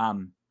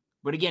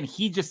 But again,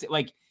 he just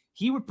like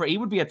he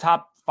would be a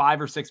top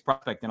 5 or 6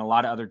 prospect in a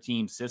lot of other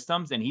team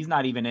systems, and he's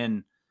not even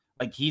in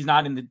like he's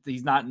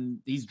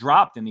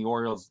dropped in the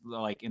Orioles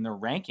like in their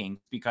rankings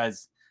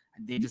because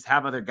they just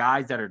have other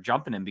guys that are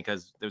jumping him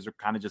because those are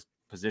kind of just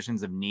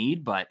positions of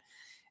need. But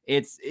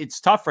it's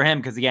tough for him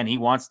because again, he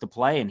wants to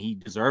play and he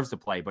deserves to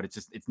play, but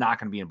it's not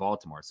going to be in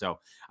Baltimore. So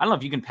I don't know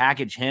if you can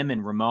package him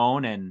and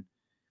Ramon and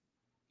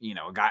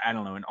a guy, I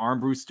don't know, an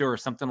Armbruster or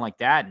something like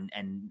that,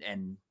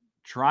 and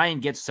try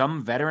and get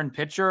some veteran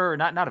pitcher, or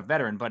not a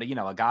veteran, but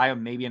a guy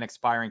maybe an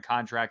expiring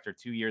contract or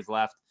 2 years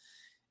left,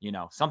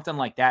 something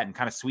like that, and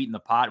kind of sweeten the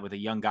pot with a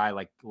young guy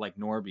like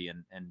Norby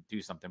and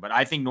do something. But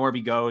I think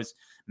Norby goes.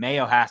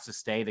 Mayo has to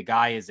stay. The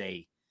guy is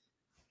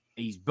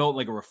he's built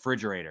like a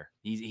refrigerator.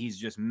 He's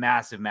just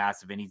massive,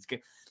 and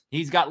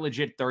he's got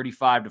legit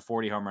 35 to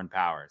 40 home run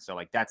power. So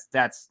like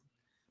that's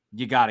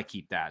you got to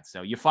keep that.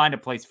 So you find a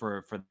place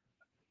for.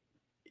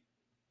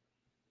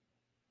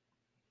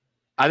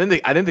 I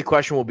think the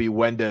question will be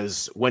when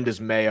does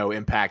Mayo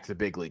impact the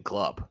big league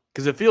club?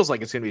 Because it feels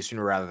like it's going to be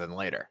sooner rather than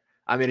later.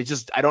 I mean,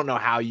 I don't know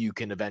how you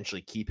can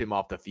eventually keep him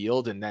off the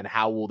field, and then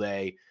how will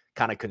they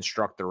kind of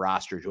construct the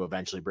roster to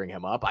eventually bring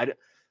him up?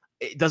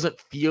 It doesn't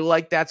feel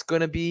like that's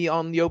going to be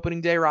on the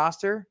opening day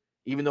roster,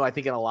 even though I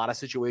think in a lot of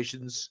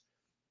situations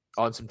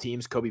on some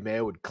teams, Kobe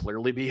Mayo would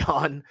clearly be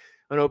on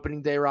an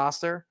opening day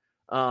roster.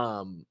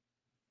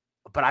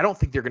 But I don't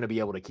think they're going to be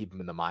able to keep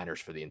him in the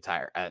minors for the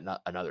entire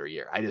another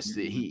year. I just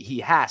he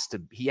has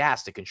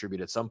to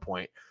contribute at some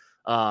point,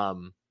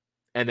 and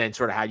then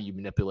sort of how you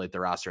manipulate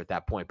the roster at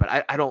that point.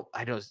 But I don't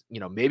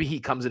maybe he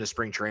comes into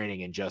spring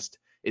training and just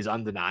is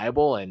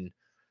undeniable and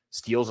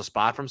steals a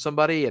spot from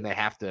somebody, and they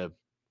have to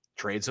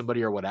trade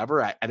somebody or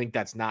whatever. I think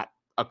that's not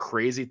a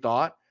crazy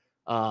thought.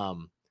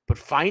 But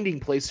finding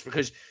places,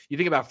 because you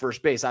think about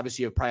first base,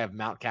 obviously you probably have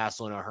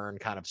Mountcastle and Ahern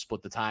kind of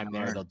split the time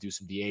there. They'll do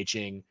some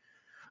DHing.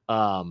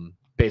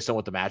 Based on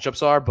what the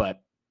matchups are.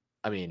 But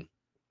I mean,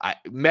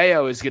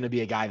 Mayo is going to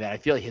be a guy that I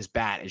feel like his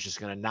bat is just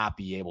going to not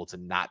be able to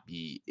not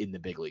be in the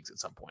big leagues at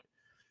some point.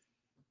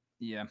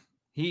 Yeah.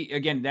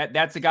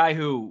 That's a guy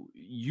who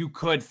you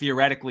could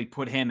theoretically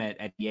put him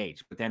at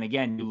DH, but then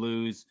again, you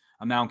lose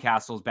a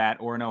Mountcastle's bat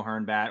or an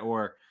O'Hearn bat,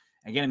 or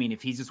again, I mean,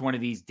 if he's just one of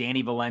these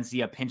Danny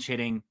Valencia pinch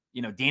hitting,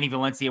 Danny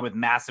Valencia with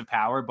massive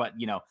power, but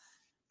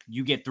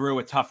you get through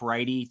a tough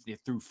righty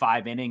through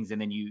 5 innings,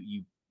 and then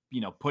you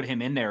put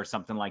him in there or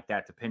something like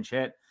that to pinch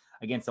hit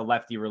against a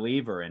lefty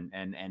reliever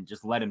and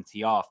just let him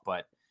tee off.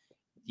 But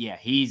yeah,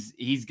 he's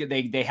good.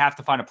 They have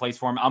to find a place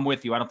for him. I'm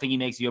with you. I don't think he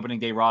makes the opening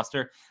day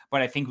roster,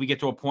 but I think we get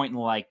to a point in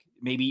like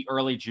maybe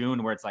early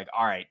June where it's like,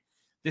 all right,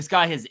 this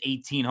guy has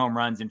 18 home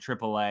runs in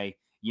AAA.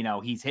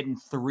 He's hitting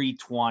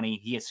 320.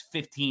 He has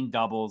 15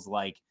 doubles.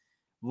 Like,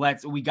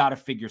 we got to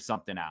figure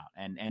something out.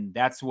 And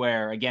that's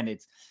where, again,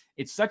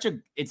 it's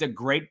a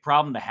great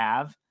problem to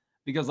have.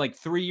 Because like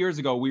 3 years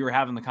ago, we were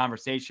having the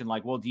conversation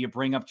like, well, do you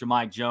bring up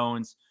Jahmai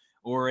Jones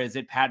or is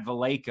it Pat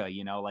Valleca?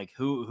 Like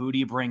who do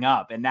you bring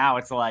up? And now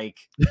it's like,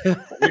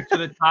 which of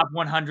the top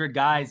 100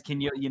 guys can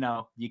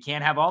you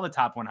can't have all the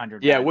top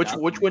 100. Yeah, guys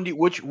which one do you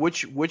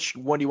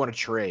want to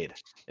trade?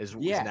 Is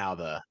now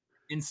the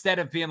instead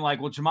of being like,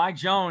 well, Jahmai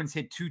Jones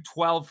hit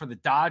 212 for the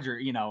Dodger.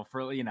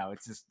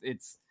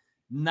 It's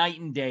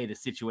night and day the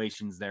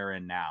situations they're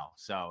in now.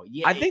 So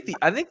yeah, I think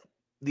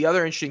the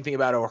other interesting thing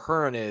about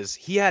O'Hearn is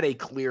he had a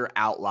clear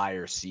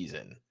outlier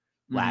season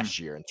last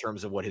year in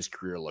terms of what his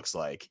career looks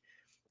like.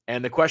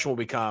 And the question will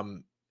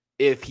become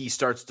if he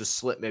starts to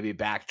slip maybe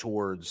back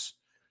towards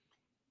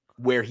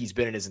where he's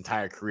been in his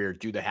entire career,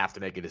 do they have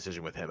to make a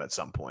decision with him at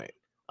some point?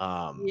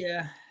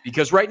 Yeah.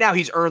 Because right now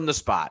he's earned the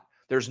spot.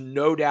 There's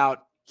no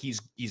doubt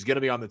he's going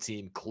to be on the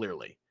team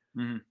clearly.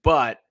 Mm-hmm.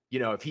 But,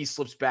 if he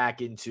slips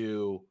back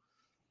into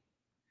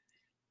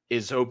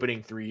his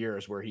opening 3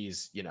 years where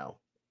he's,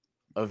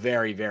 a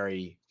very,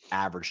 very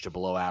average to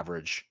below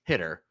average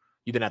hitter,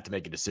 you then have to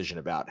make a decision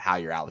about how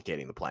you're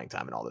allocating the playing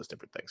time and all those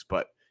different things.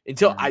 But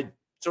I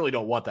certainly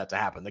don't want that to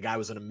happen. The guy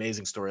was an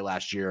amazing story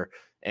last year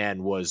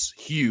and was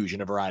huge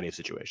in a variety of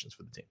situations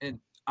for the team. And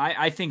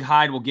I think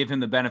Hyde will give him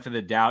the benefit of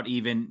the doubt,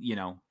 even,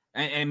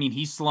 I mean,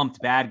 he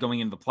slumped bad going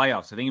into the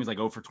playoffs. I think he was like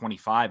 0 for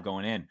 25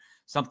 going in,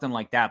 something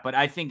like that. But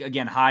I think,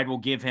 again, Hyde will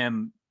give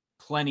him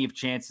plenty of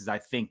chances, I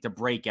think, to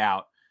break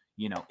out.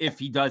 If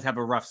he does have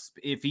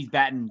if he's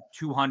batting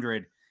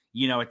 200,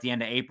 at the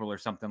end of April or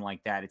something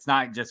like that, it's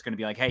not just going to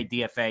be like, hey,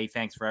 DFA,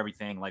 thanks for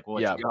everything. Like,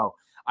 we'll let you go.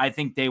 I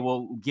think they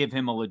will give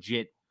him a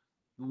legit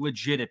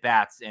at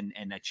bats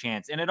and a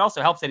chance. And it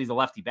also helps that he's a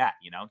lefty bat.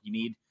 You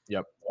need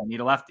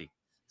a lefty.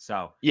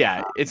 So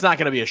yeah, it's not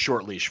going to be a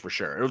short leash for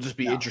sure. It'll just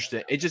be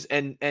interesting. It just,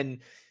 and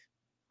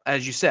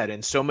as you said,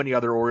 in so many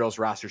other Orioles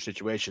roster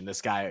situation,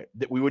 this guy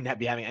that we wouldn't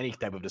be having any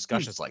type of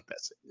discussions like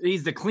this.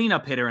 He's the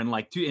cleanup hitter in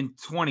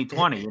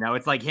 2020.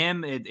 It's like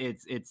him.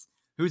 It's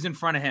who's in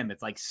front of him.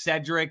 It's like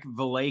Cedric,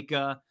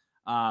 Valleca,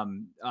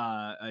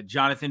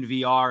 Jonathan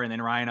VR, and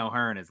then Ryan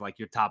O'Hearn is like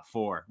your top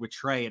 4 with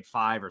Trey at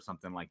 5 or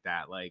something like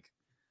that. Like,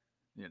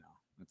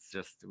 it's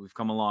just, we've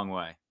come a long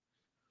way.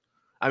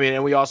 I mean,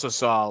 and we also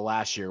saw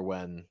last year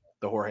when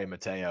the Jorge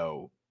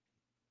Mateo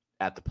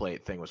at the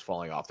plate thing was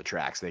falling off the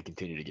tracks, they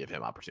continue to give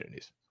him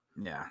opportunities.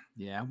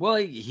 Yeah. Well,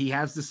 he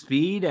has the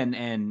speed, and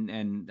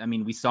I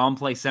mean, we saw him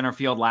play center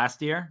field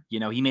last year. You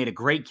know, he made a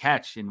great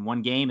catch in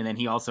one game, and then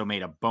he also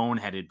made a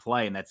boneheaded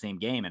play in that same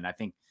game, and I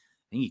think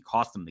he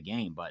cost him the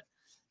game. But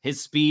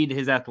his speed,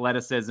 his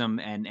athleticism,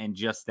 and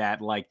just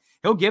that, like,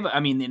 he'll give. I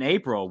mean, in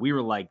April, we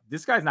were like,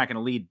 this guy's not going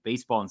to lead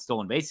baseball in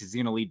stolen bases. He's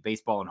going to lead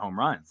baseball in home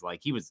runs.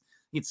 Like he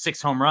had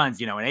 6 home runs,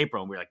 in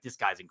April, and we were like, this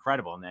guy's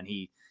incredible. And then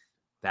he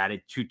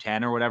batted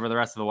 210 or whatever the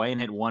rest of the way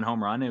and hit 1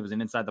 home run. It was an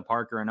inside the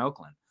Parker in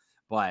Oakland.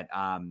 But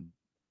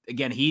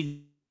again, he's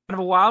kind of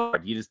a wild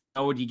card. You just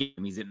know what you get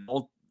him. He's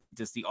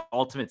just the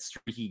ultimate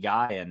streaky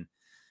guy, and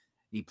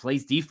he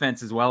plays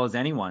defense as well as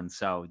anyone.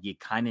 So you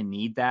kind of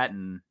need that,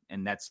 and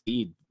that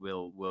speed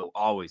will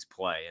always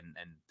play,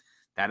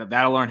 and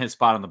that'll earn his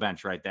spot on the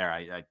bench right there.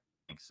 I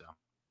think so.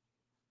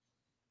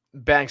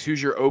 Banks, who's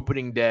your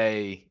opening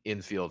day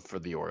infield for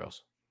the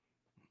Orioles?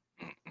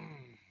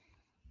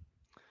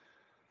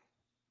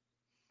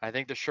 I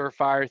think the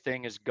surefire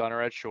thing is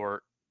Gunnar at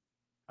short.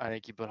 I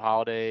think you put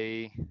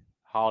Holiday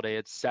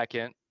at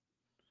second.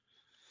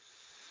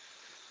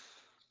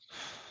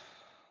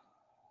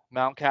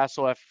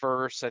 Mountcastle at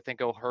first. I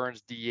think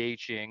O'Hearn's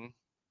DHing.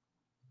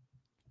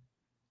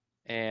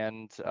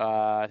 And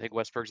I think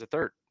Westberg's at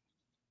third.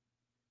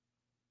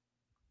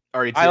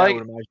 RET, I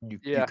would imagine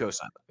you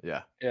co-sign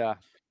it. Yeah.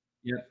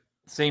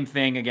 Same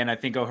thing again. I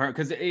think O'Hearn,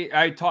 because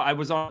I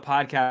was on a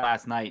podcast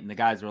last night, and the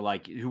guys were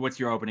like, "What's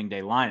your opening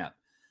day lineup?"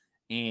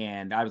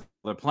 And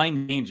they're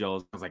playing the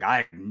Angels. I was like, I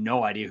have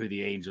no idea who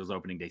the Angels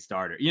opening day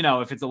starter.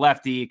 If it's a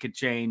lefty, it could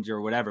change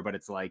or whatever. But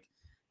it's like,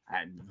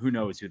 who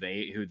knows who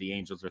the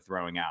Angels are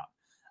throwing out.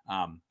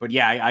 But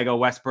yeah, I go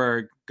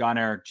Westberg,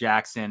 Gunnar,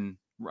 Jackson,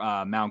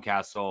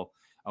 Mountcastle,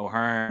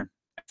 O'Hearn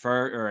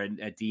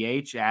at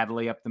DH,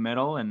 Adley up the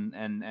middle,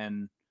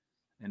 and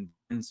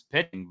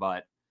pitching.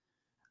 But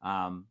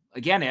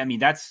again, I mean,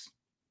 that's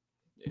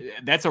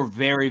a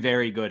very,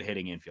 very good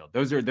hitting infield.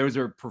 Those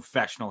are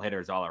professional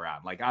hitters all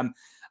around. Like I'm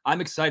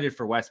excited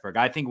for Westberg.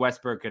 I think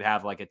Westberg could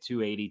have like a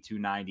 280,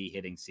 290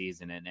 hitting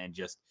season, and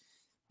just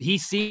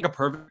he's seeing a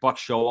perfect Buck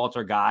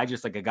Showalter guy,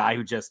 just like a guy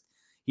who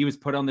he was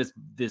put on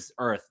this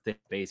earth to hit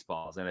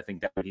baseballs, and I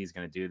think that's what he's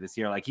going to do this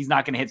year. Like he's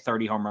not going to hit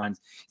 30 home runs,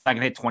 he's not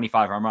going to hit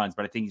 25 home runs,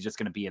 but I think he's just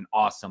going to be an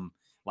awesome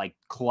like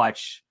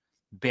clutch,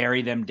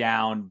 bury them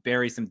down,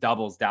 bury some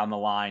doubles down the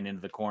line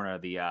into the corner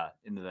of the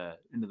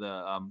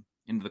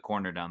into the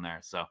corner down there.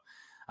 So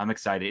I'm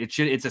excited.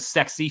 It's a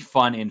sexy,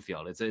 fun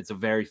infield. It's a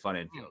very fun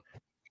infield.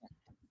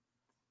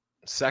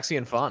 Sexy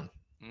and fun.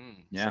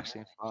 Yeah. Sexy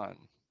and fun.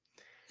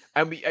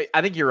 I mean,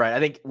 I think you're right. I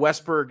think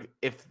Westberg,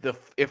 if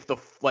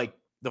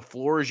the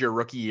floor is your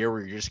rookie year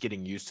where you're just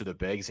getting used to the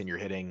bigs and you're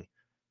hitting,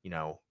 he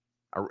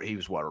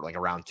was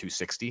around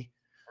 260.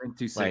 I think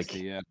 260,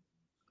 yeah.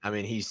 I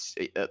mean, he's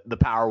the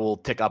power will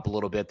tick up a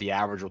little bit, the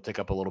average will tick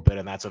up a little bit,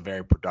 and that's a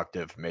very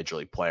productive major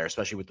league player,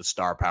 especially with the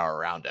star power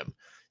around him.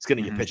 He's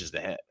going to get pitches to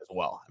hit as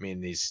well. I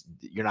mean,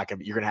 you're going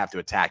to have to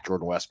attack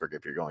Jordan Westberg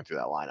if you're going through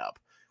that lineup,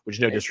 which is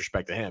no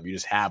disrespect to him. You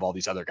just have all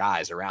these other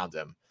guys around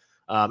him,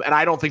 and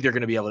I don't think they're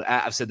going to be able to.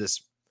 I've said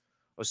this.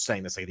 I was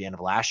saying this like at the end of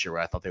last year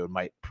where I thought they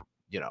might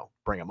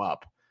bring him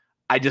up.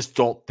 I just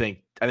don't think.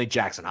 I think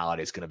Jackson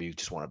Holiday is going to be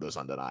just one of those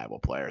undeniable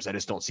players. I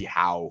just don't see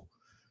how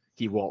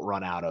he won't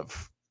run out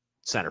of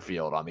center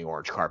field on the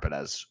orange carpet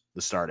as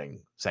the starting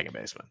second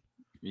baseman.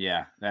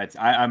 Yeah,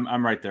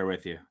 I'm right there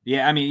with you.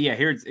 Yeah, I mean,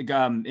 here's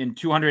in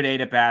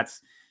 208 at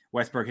bats,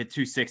 Westberg hit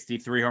 260,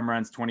 3 home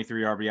runs,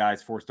 23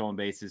 RBIs, 4 stolen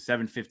bases,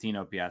 715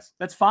 OPS.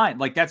 That's fine.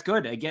 Like that's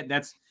good. Again,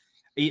 I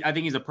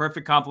think he's a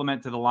perfect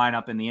complement to the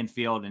lineup in the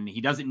infield, and he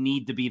doesn't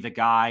need to be the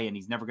guy, and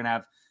he's never going to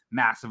have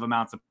massive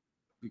amounts of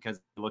because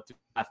he looked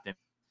left in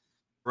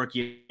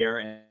rookie year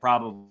and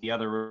probably the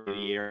other rookie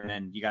year, and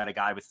then you got a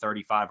guy with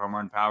 35 home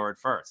run power at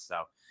first,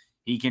 so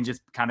he can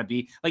just kind of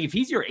be like, if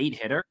he's your 8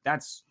 hitter,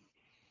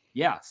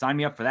 sign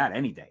me up for that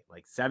any day.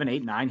 Like 7,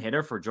 8, 9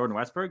 hitter for Jordan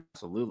Westberg.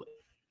 Absolutely.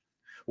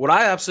 What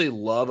I absolutely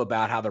love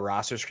about how the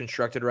roster is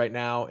constructed right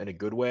now in a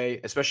good way,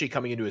 especially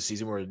coming into a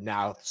season where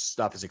now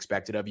stuff is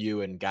expected of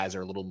you and guys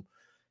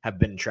have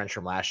been entrenched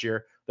from last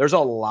year. There's a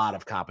lot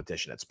of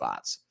competition at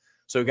spots.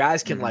 So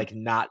guys can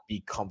not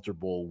be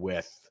comfortable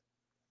with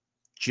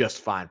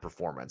just fine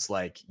performance.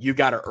 Like you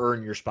got to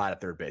earn your spot at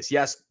third base.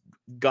 Yes,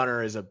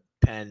 Gunnar is a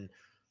pen,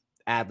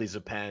 Adley's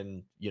a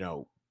pen,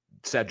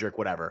 Cedric,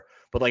 whatever.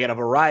 But like at a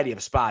variety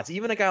of spots,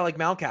 even a guy like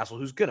Mountcastle,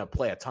 who's going to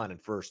play a ton in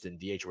first and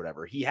DH or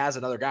whatever, he has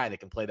another guy that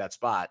can play that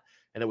spot.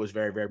 And it was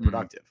very, very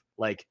productive.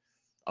 Like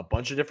a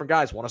bunch of different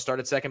guys want to start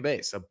at second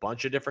base. A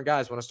bunch of different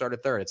guys want to start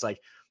at third. It's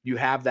like you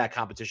have that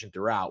competition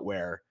throughout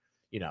where,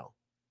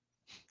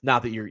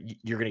 not that you're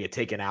going to get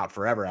taken out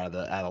forever out of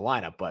the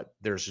lineup, but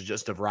there's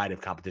just a variety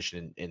of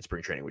competition in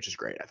spring training, which is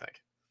great, I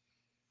think.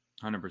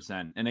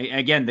 100%. And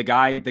again, the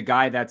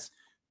guy that's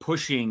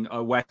pushing a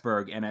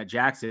Westberg and a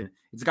Jackson,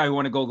 it's a guy who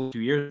won a gold 2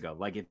 years ago.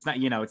 Like it's not,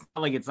 it's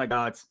not like it's like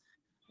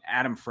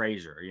Adam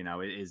Frazier,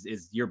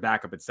 is your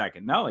backup at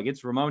second. No, like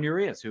it's Ramon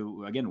Urias,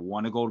 who again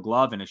won a Gold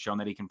Glove and has shown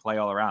that he can play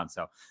all around.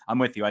 So I'm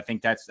with you. I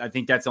think that's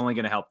only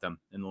going to help them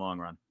in the long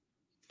run.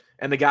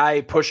 And the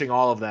guy pushing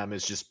all of them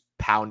is just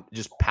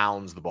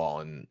pounds the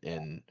ball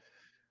in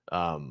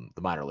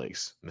the minor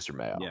leagues, Mr.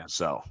 Mayo. Yeah.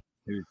 So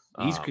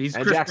he's Chris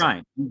Jackson.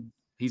 Bryant.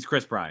 He's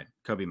Chris Bryant,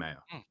 Kobe Mayo.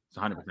 It's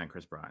 100%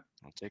 Chris Bryant.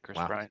 I'll take Chris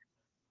Bryant.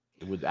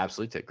 It would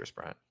absolutely take Chris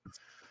Bryant.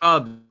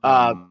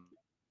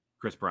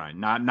 Chris Bryant,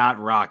 not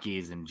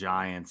Rockies and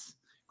Giants.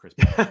 Chris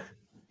Bryant.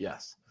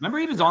 Yes. Remember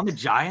he was on the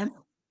Giants?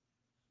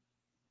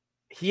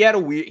 He had a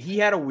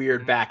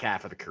weird back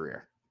half of the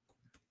career.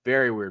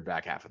 Very weird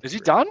back half of the career. Is he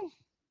done?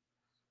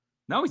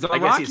 No, he's on the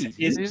Rockies.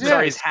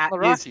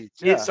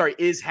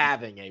 Is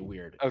having a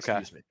weird. Okay.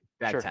 Excuse me.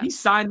 Bad He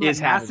signed a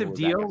massive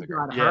deal,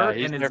 got hurt,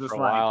 he's and there is for just a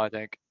while, I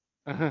think.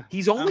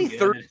 He's only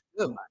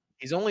 32.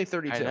 He's only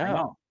 32. I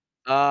know.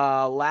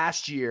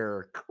 Last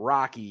year,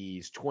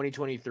 Rockies,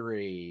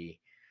 2023,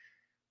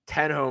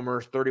 10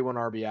 homers, 31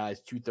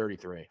 RBIs,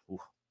 233. Ooh.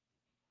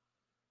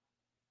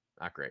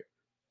 Not great.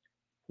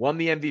 Won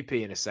the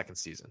MVP in his second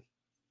season.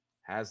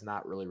 Has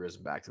not really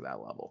risen back to that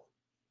level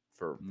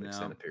for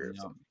extended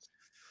periods.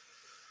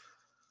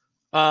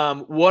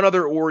 One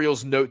other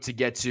Orioles note to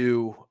get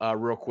to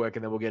real quick,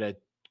 and then we'll get a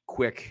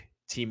quick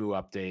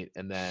Timu update,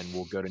 and then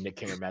we'll go to Nick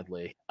Kinger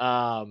medley.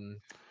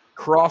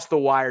 Cross the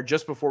wire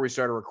just before we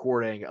started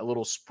recording, a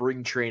little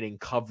spring training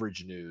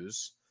coverage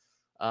news.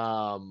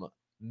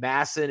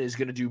 Masson is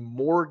going to do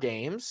more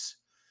games,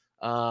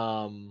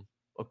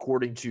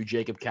 according to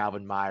Jacob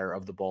Calvin Meyer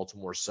of the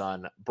Baltimore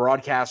Sun.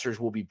 Broadcasters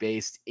will be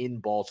based in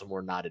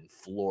Baltimore, not in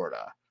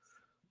Florida,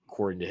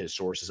 according to his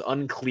sources.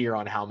 Unclear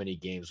on how many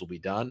games will be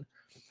done.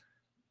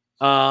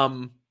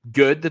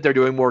 Good that they're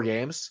doing more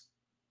games.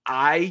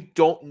 I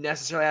don't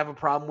necessarily have a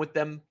problem with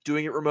them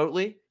doing it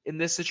remotely in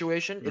this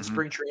situation. Mm-hmm. It's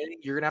spring training.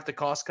 You're going to have to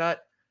cost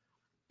cut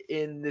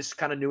in this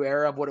kind of new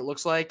era of what it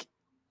looks like.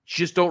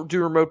 Just don't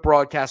do remote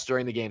broadcasts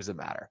during the games that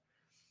matter.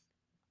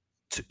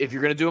 If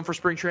you're going to do them for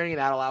spring training and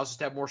that allows us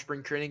to have more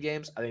spring training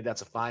games, I think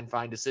that's a fine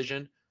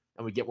decision.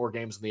 And we get more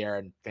games in the air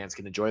and fans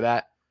can enjoy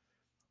that.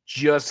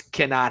 Just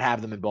cannot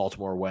have them in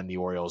Baltimore when the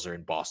Orioles are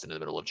in Boston in the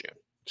middle of June.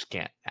 Just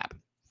can't happen.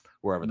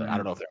 Wherever they're. I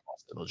don't know if they're in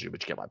Boston in the middle of June,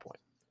 but you get my point.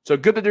 So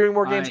good they're doing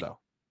more games, though.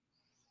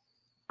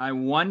 I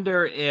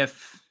wonder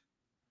if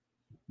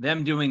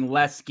them doing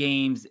less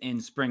games in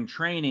spring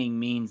training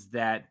means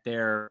that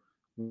they're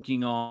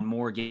working on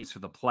more games for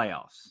the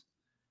playoffs.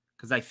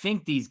 Because I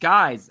think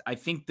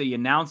the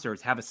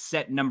announcers have a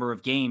set number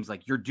of games.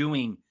 Like you're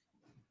doing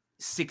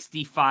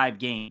 65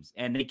 games,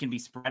 and they can be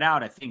spread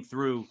out, I think,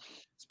 through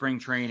spring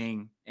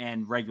training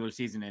and regular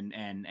season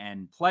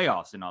and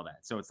playoffs and all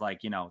that. So it's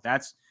like,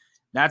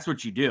 that's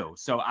what you do.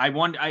 So I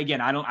wonder,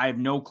 again, I have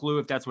no clue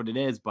if that's what it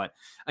is, but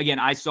again,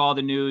 I saw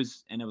the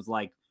news and it was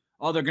like,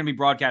 oh, they're going to be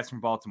broadcast from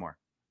Baltimore.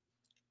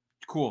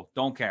 Cool.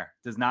 Don't care.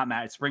 Does not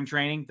matter. Spring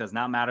training does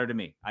not matter to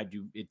me.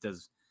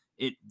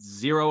 It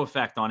zero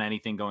effect on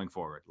anything going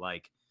forward.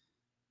 Like,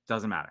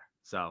 doesn't matter.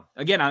 So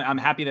again, I'm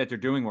happy that they're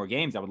doing more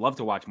games. I would love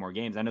to watch more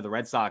games. I know the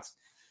Red Sox,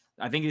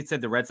 I think it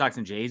said the Red Sox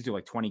and Jays do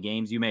like 20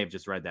 games. You may have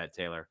just read that,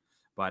 Taylor,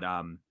 but,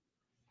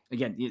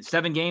 again,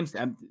 7 games.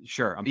 I'm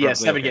sure.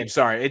 7 games.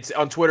 Sorry, it's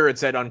on Twitter. It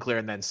said unclear,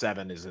 and then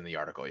 7 is in the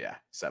article. Yeah,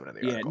 7 in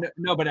the article.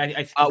 No, but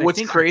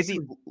what's crazy?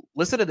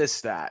 Listen to this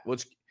stat.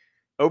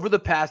 Over the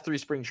past 3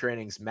 spring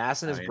trainings,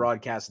 Masson has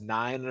broadcast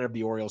 9 of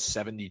the Orioles'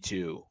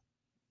 72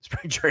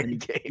 spring training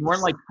games.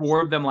 Weren't like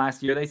 4 of them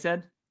last year? They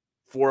said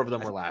 4 of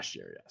them were last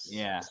year. Yes.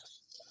 Yeah.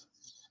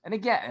 And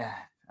again,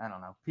 I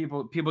don't know.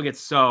 People get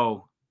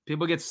so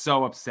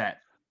upset.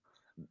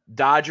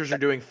 Dodgers are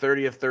doing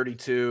 30 of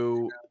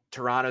 32.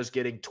 Toronto's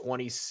getting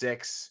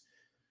 26,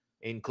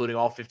 including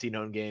all 15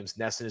 home games.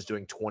 Nesson is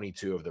doing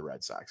 22 of the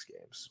Red Sox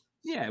games.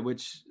 Yeah,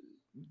 which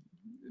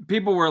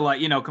people were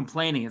like,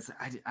 complaining. It's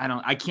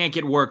I can't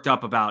get worked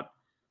up about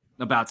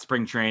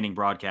spring training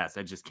broadcasts.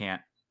 I just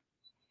can't.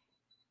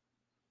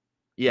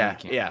 Yeah.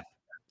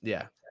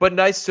 But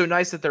nice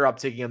that they're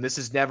uptaking them. This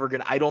is never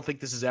I don't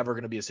think this is ever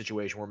going to be a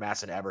situation where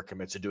Masson ever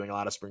commits to doing a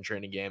lot of spring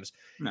training games.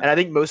 No. And I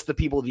think most of the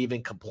people that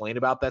even complain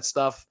about that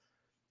stuff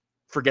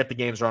forget the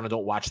games are on and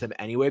don't watch them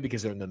anyway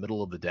because they're in the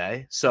middle of the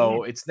day.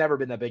 So it's never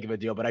been that big of a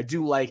deal. But I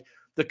do like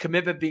the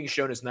commitment being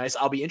shown is nice.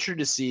 I'll be interested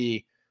to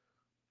see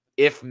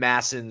if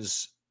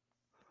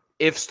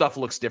stuff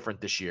looks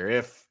different this year,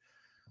 if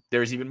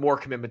there's even more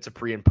commitment to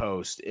pre and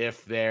post,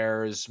 if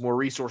there's more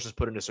resources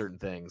put into certain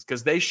things,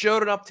 because they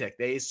showed an uptick.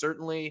 They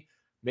certainly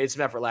made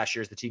some effort last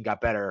year as the team got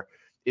better.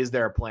 Is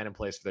there a plan in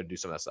place for them to do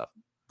some of that stuff?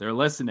 They're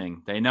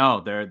listening. They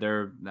know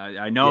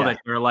I know that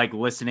they're like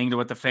listening to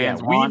what the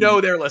fans want. We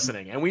know they're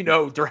listening, and we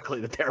know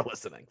directly that they're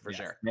listening for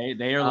sure.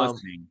 They are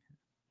listening.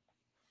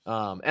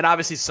 And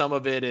obviously some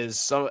of it is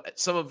some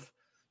of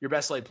your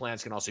best laid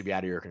plans can also be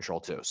out of your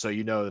control too. So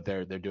that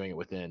they're doing it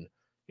within,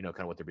 kind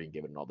of what they're being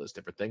given and all those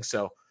different things.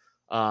 So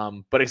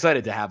but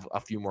excited to have a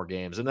few more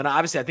games. And then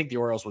obviously I think the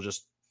Orioles will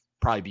just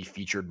probably be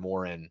featured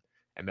more in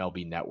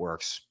MLB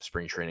Network's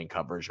spring training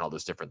coverage and all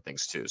those different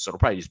things too. So it'll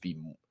probably just be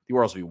the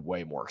Orioles will be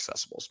way more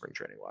accessible spring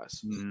training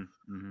wise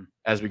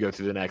as we go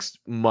through the next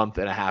month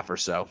and a half or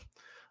so.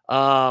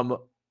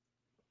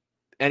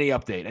 Any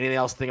update? Anything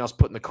else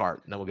put in the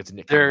cart? And then we'll get to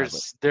Nick.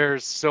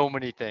 There's so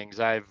many things.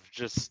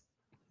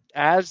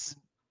 As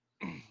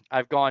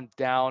I've gone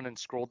down and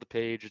scrolled the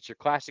page, it's your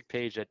classic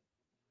page that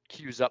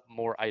queues up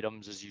more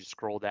items as you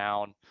scroll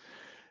down.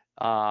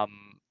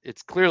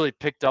 It's clearly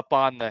picked up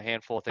on the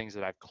handful of things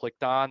that I've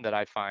clicked on that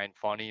I find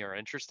funny or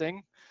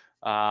interesting.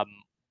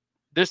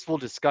 This will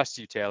disgust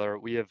you, Taylor.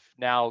 We have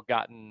now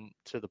gotten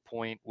to the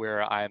point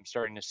where I am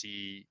starting to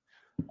see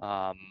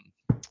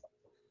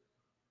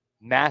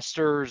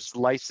Masters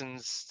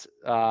licensed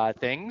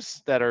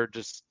things that are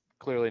just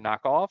clearly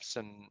knockoffs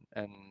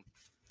and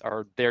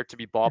are there to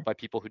be bought by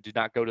people who did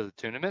not go to the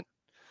tournament.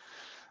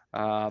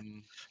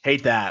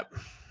 Hate that.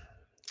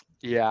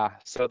 Yeah,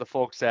 so the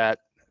folks at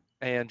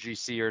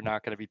ANGC are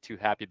not going to be too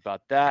happy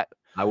about that.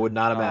 I would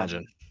not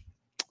imagine.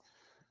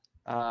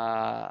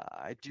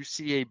 I do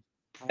see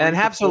and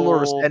have some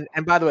little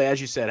and by the way, as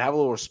you said, have a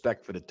little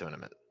respect for the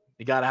tournament.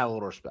 You got to have a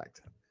little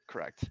respect.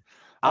 Correct.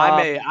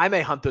 I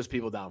may hunt those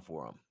people down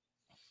for them.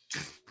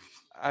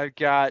 I've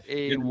got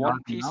a one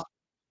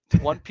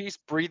piece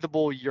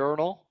breathable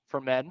urinal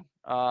for men.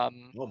 Oh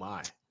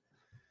my.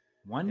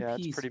 One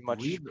piece. It's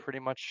pretty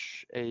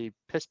much a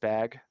piss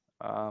bag.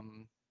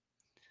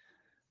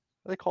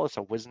 What do they call this,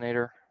 a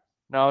Whizzinator?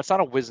 No, it's not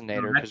a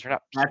Whizzinator because you're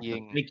not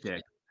peeing. That's the fake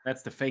dick.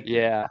 That's the fake dick.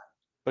 Yeah,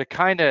 but it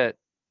kind of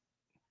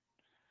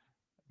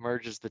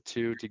merges the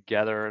two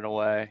together in a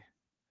way.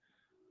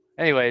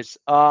 Anyways,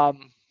 for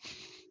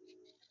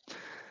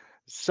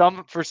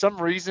some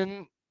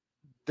reason,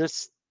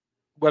 this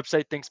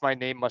website thinks my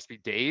name must be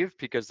Dave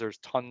because there's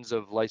tons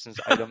of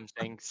licensed items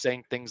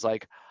saying things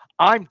like,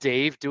 "I'm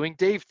Dave doing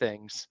Dave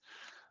things."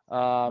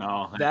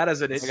 That is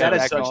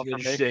such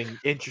an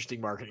interesting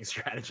marketing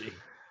strategy.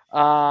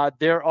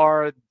 There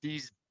are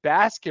these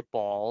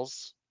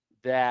basketballs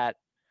that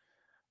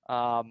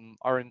are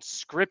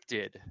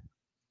inscripted.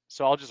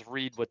 So I'll just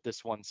read what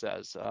this one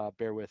says.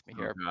 Bear with me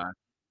here. God.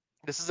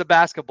 This is a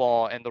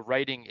basketball, and the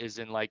writing is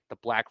in like the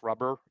black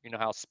rubber. You know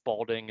how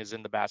Spalding is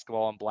in the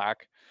basketball in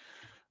black?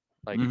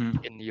 Like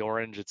in the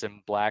orange, it's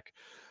in black.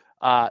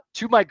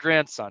 To my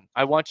grandson,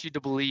 I want you to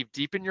believe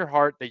deep in your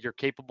heart that you're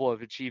capable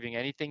of achieving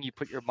anything you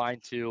put your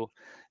mind to,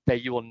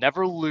 that you will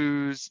never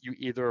lose. You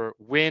either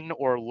win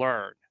or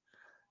learn.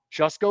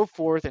 Just go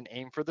forth and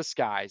aim for the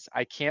skies.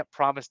 I can't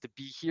promise to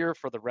be here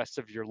for the rest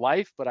of your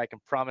life, but I can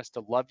promise to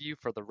love you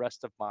for the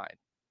rest of mine.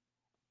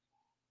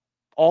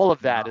 All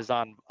of that is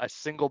on a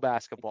single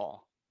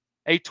basketball.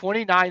 A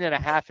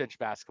 29.5-inch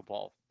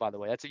basketball, by the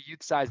way. That's a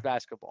youth-size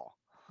basketball.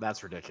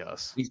 That's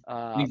ridiculous.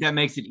 I think that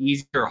makes it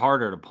easier or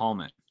harder to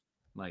palm it,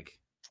 like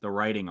the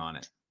writing on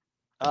it.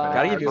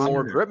 Gotta give you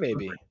more grip,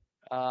 maybe.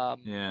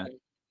 Yeah.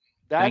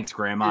 Thanks,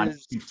 Grandma.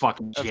 You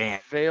fucking jam.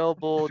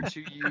 Available to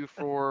you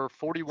for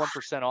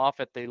 41% off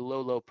at the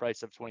low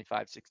price of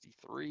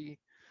 $25.63.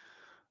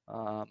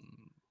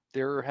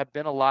 There have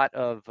been a lot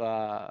of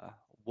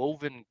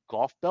woven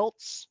golf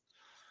belts.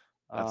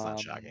 That's not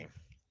shocking.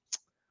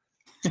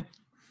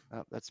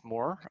 That's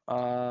more.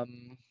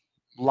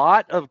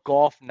 Lot of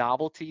golf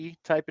novelty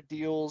type of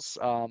deals.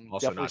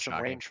 Definitely some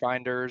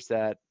rangefinders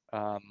that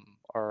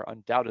are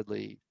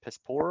undoubtedly piss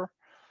poor.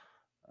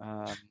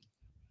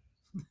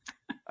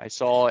 I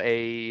saw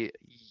I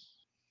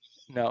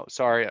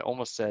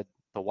almost said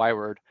the Y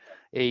word.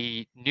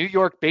 A New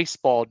York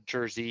baseball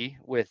jersey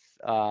with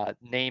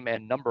name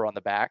and number on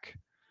the back.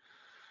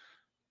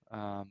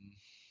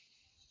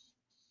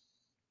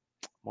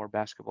 More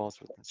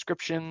basketballs with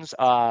inscriptions.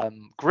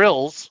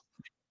 Grills.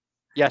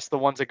 Yes, the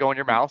ones that go in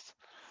your mouth.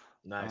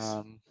 Nice.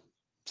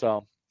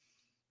 So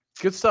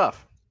good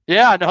stuff.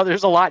 Yeah, no,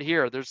 there's a lot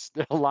here. There's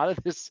a lot of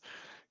this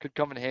could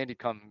come in handy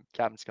come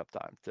Captain's Cup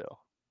time too.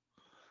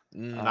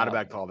 Not a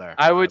bad call there.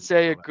 I would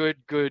say a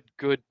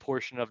good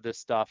portion of this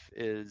stuff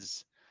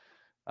is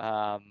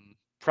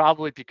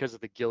probably because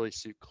of the ghillie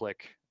suit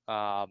click.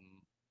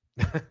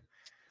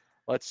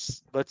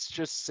 Let's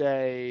just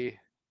say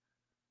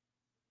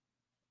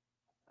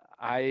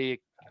I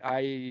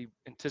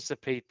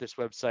anticipate this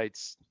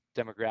website's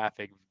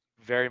demographic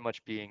very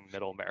much being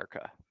middle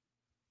America.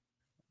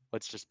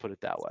 Let's just put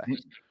it that way.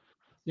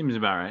 Seems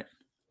about right.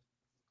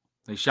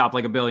 They shop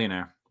like a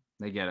billionaire.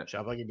 They get it.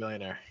 Shop like a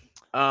billionaire.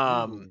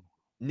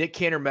 Nick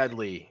Cantor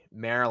Medley,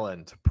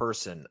 Maryland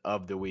person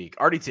of the week.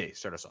 RDT,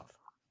 start us off.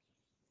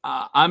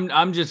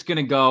 I'm just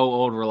gonna go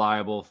old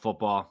reliable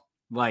football.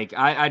 Like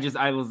I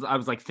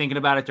was like thinking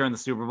about it during the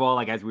Super Bowl,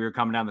 like as we were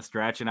coming down the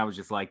stretch, and I was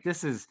just like,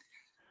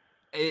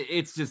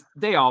 it's just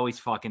they always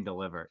fucking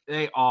deliver.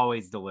 They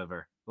always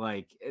deliver.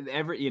 Like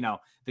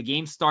the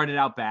game started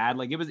out bad.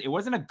 Like it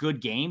wasn't a good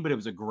game, but it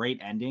was a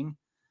great ending.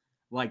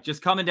 Like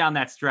just coming down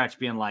that stretch,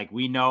 being like,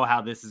 we know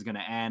how this is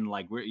gonna end.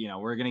 Like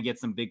we're gonna get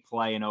some big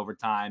play in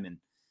overtime, and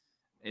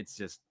it's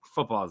just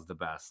football is the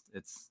best.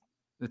 It's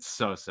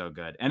so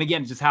good. And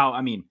again, just how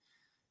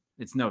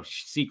it's no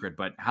secret,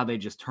 but how they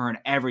just turn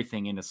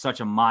everything into such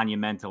a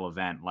monumental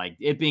event. Like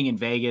it being in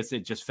Vegas,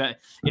 it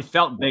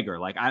felt bigger.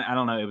 Like I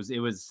don't know, it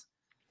was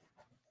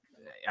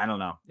I don't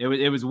know.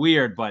 It was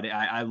weird, but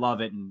I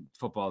love it, and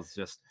football is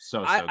just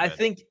so good.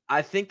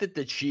 I think that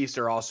the Chiefs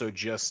are also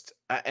just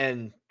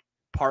and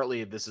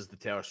partly this is the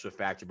Taylor Swift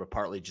factor, but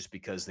partly just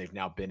because they've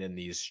now been in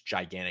these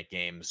gigantic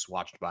games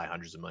watched by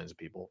hundreds of millions of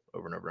people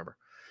over and over and over.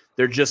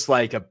 They're just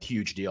like a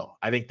huge deal.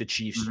 I think the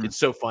Chiefs, it's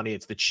so funny.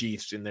 It's the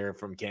Chiefs in there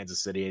from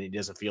Kansas City, and it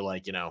doesn't feel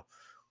like,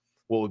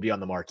 what would be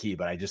on the marquee,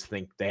 but I just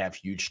think they have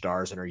huge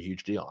stars and are a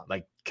huge deal.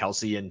 Like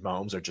Kelsey and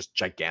Mahomes are just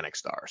gigantic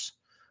stars.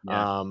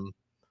 Yeah.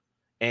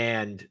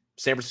 And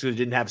San Francisco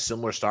didn't have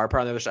similar star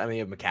power on the other side. I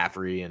mean,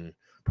 McCaffrey and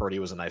Purdy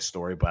was a nice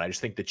story, but I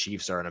just think the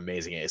Chiefs are an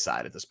amazing A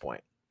side at this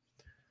point.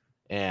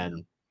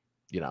 And,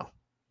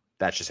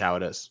 that's just how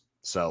it is.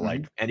 So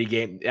like any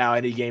game,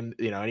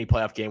 any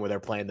playoff game where they're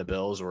playing the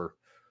Bills or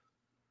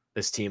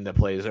this team that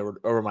plays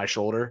over my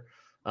shoulder,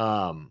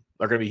 are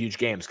going to be huge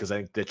games because I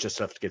think that just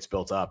stuff gets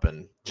built up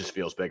and just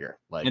feels bigger.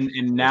 Like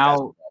and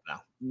now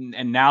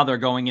they're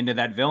going into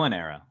that villain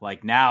era.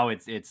 Like now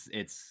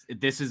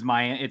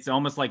it's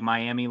almost like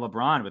Miami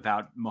LeBron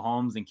without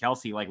Mahomes and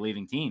Kelsey like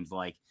leaving teams.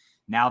 Like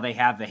now they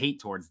have the hate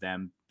towards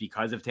them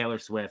because of Taylor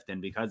Swift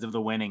and because of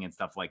the winning and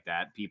stuff like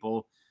that.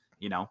 People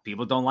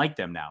don't like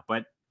them now,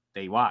 but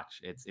they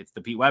watch. It's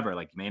the Pete Weber.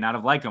 Like you may not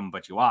have liked him,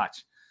 but you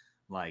watch.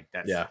 Like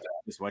that's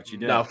just what you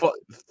do. No,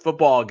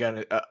 football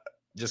again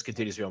just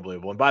continues to be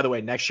unbelievable. And by the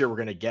way, next year we're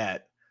going to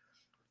get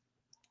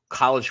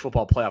college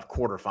football playoff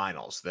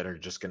quarterfinals that are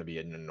just going to be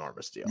an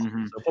enormous deal.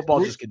 So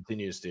football just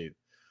continues to.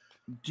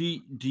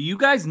 Do you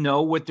guys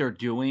know what they're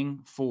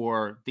doing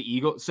for the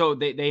Eagles? So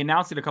they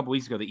announced it a couple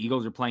weeks ago. The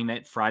Eagles are playing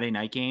that Friday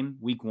night game,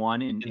 week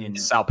 1 in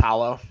Sao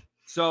Paulo.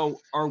 So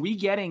are we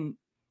getting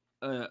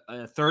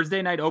a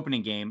Thursday night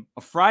opening game,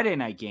 a Friday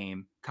night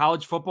game,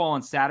 college football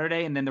on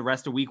Saturday, and then the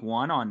rest of week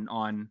 1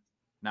 on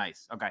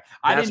nice. Okay.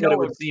 I didn't know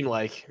what it would seem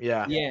like.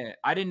 Yeah. Yeah.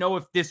 I didn't know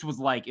if this was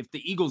like if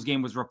the Eagles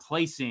game was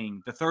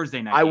replacing the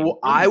Thursday night game.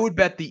 I would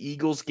bet the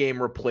Eagles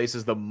game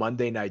replaces the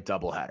Monday night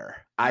doubleheader.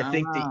 I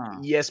think the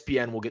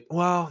ESPN will get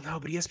no,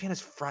 but ESPN has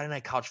Friday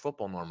night college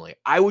football normally.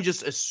 I would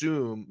just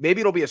assume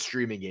maybe it'll be a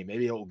streaming game.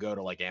 Maybe it'll go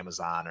to like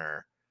Amazon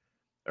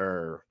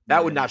or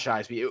that would not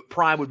shock me.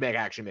 Prime would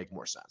actually make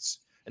more sense.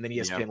 And then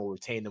ESPN will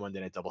retain the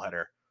Monday night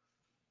doubleheader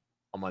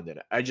on Monday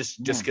night. I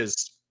just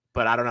because,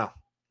 but I don't know.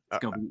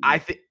 I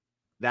think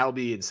that'll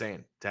be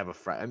insane to have a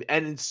Friday. I mean,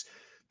 and it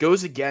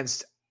goes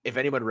against, if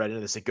anyone read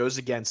into this, it goes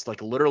against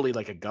like literally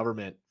like a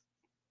government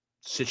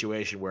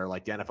situation where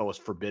like the NFL was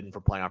forbidden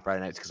from playing on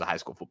Friday nights because of high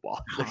school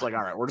football. It's like,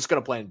 all right, we're just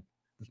going to play in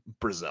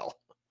Brazil.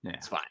 Yeah.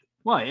 It's fine.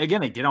 Well,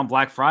 again, they did on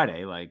Black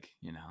Friday,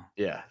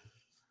 Yeah.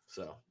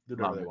 So do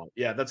whatever they want.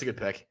 Yeah, that's a good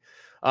pick.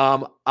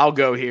 I'll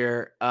go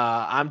here.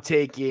 I'm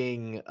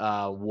taking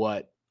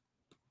what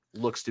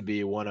looks to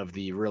be one of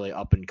the really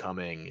up and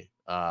coming,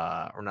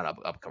 or not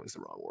up coming is the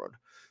wrong word.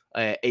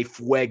 A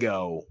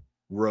fuego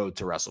road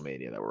to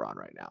WrestleMania that we're on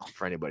right now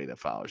for anybody that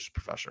follows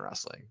professional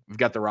wrestling. We've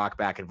got The Rock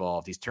back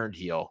involved. He's turned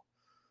heel.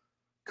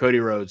 Cody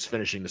Rhodes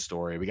finishing the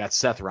story. We got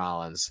Seth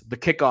Rollins. The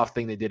kickoff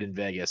thing they did in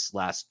Vegas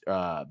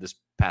this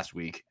past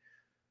week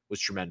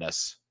was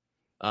tremendous.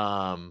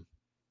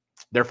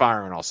 They're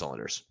firing on all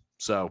cylinders.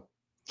 So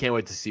can't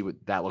wait to see what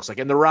that looks like.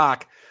 And The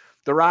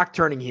Rock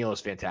turning heel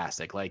is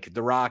fantastic. Like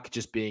The Rock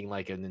just being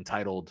like an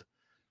entitled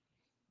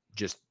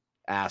just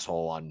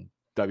asshole on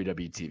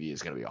WWE TV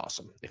is going to be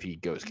awesome if he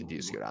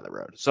continues to go down the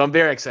road. So I'm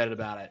very excited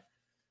about it.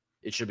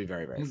 It should be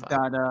very, very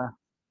fun.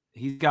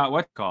 He's got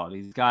what's called.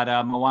 He's got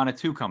Moana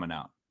 2 coming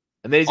out.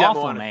 And then he's got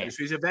Moana 2. So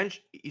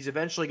he's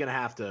eventually going to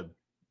have to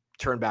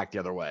turn back the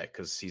other way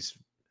because he's,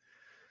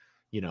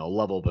 a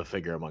level of a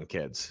figure among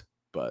kids.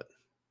 But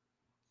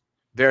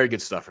very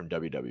good stuff from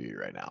WWE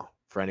right now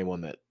for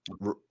anyone that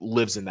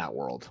lives in that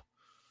world.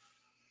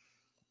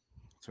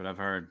 That's what I've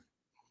heard.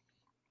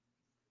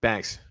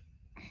 Thanks.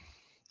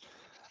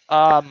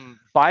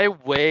 By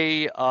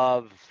way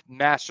of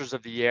Masters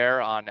of the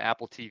Air on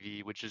Apple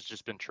TV, which has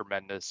just been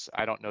tremendous.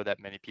 I don't know that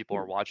many people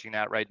are watching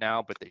that right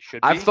now, but they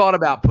should be. I've thought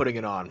about putting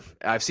it on.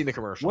 I've seen the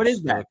commercials. What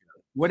is that?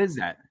 What is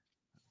that?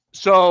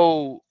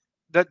 So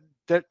that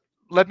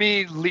let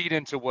me lead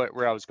into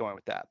where I was going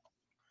with that.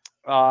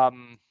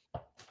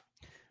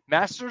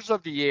 Masters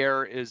of the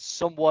Air is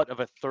somewhat of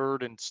a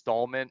third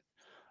installment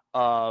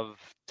of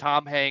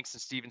Tom Hanks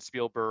and Steven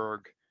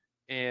Spielberg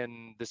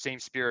in the same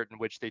spirit in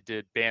which they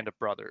did Band of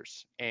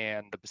Brothers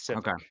and the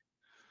Pacific.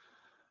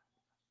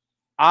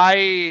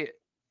 Okay.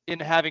 In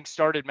having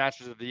started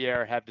Masters of the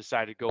Air, have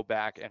decided to go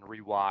back and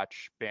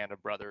rewatch Band of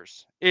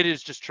Brothers. It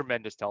is just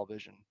tremendous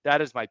television.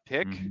 That is my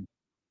pick. Mm-hmm.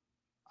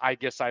 I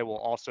guess I will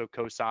also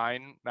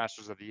co-sign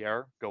Masters of the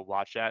Air. Go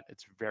watch that.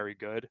 It's very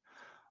good.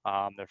 There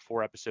are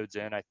 4 episodes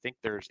in. I think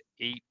there's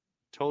 8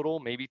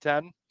 total, maybe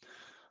 10.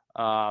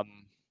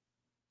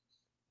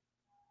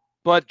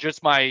 But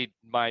just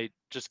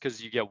just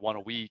because you get one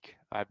a week,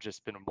 I've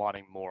just been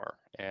wanting more,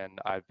 and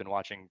I've been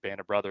watching Band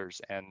of Brothers,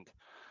 and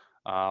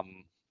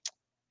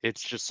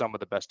it's just some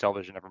of the best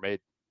television ever made.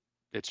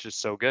 It's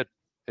just so good.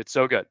 It's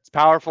so good. It's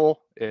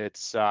powerful.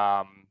 It's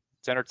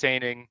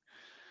entertaining.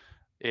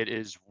 It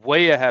is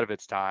way ahead of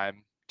its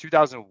time.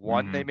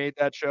 2001 they made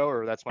that show,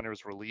 or that's when it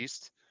was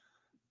released.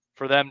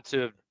 For them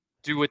to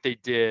do what they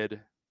did,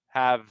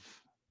 have,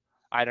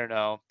 I don't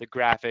know, the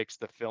graphics,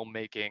 the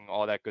filmmaking,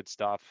 all that good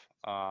stuff,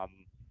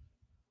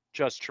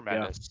 just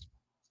tremendous.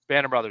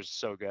 Band of Brothers is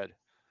so good.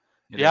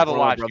 If you haven't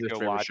One of my watched it, brother's go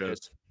favorite watch shows.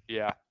 it.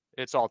 Yeah,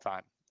 it's all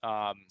time.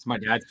 It's my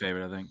dad's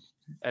favorite, I think.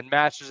 And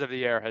Masters of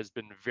the Air has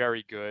been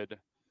very good.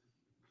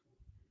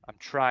 I'm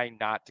trying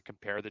not to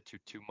compare the two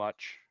too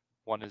much.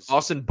 One is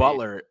Austin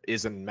Butler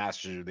is in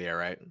Masters of the Air,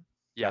 right?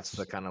 Yes.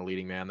 That's the kind of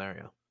leading man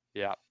there.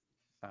 Yeah.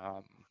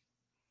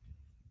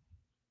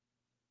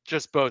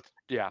 Just both.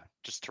 Yeah,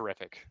 just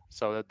terrific.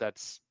 So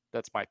that's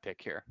my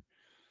pick here.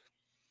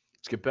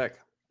 It's a good pick.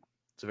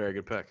 It's a very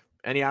good pick.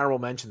 Any honorable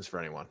mentions for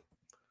anyone?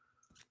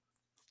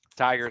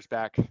 Tiger's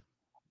back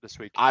this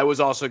week. I was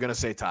also going to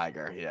say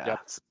Tiger. Yeah.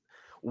 Yep.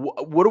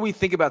 What do we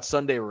think about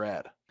Sunday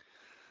Red?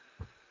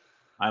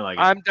 I like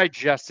it. I'm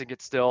digesting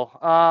it still.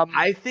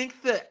 I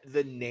think that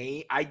the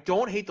name, I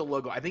don't hate the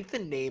logo. I think the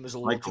name is a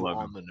little too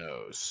on the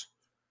nose.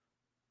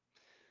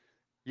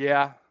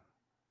 Yeah.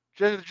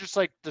 Just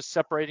like just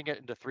separating it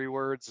into 3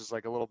 words is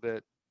like a little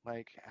bit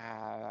like,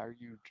 are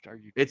you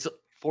It's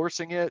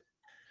forcing it?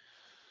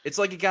 It's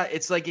like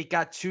it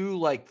got too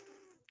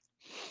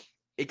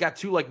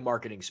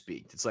marketing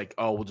speak. It's like,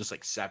 oh, we'll just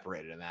like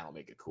separate it and that'll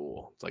make it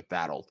cool. It's like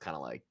that'll kind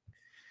of like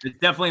it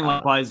definitely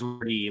implies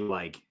where he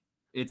like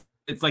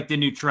it's like the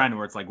new trend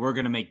where it's like we're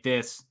gonna make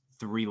this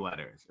 3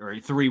 letters or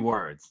 3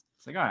 words.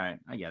 It's like, all right,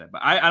 I get it.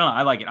 But I don't know.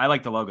 I like it. I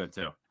like the logo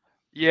too.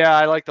 Yeah,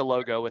 I like the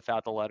logo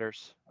without the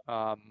letters.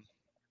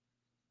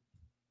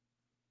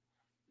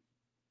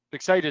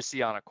 Excited to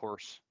see on a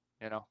course,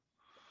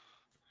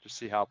 just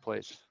see how it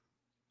plays.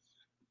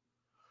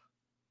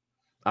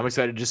 I'm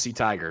excited to see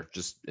Tiger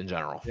just in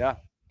general. Yeah,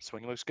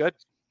 swing looks good.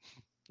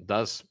 It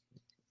does.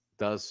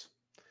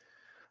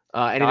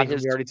 Anything from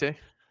the RDT?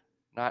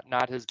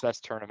 Not his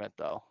best tournament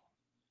though.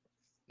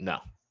 No.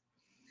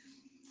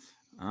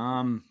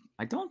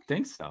 I don't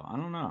think so. I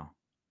don't know.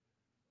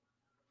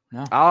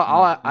 No.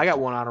 I got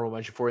one honorable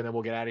mention for you, and then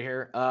we'll get out of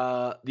here.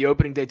 The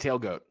opening day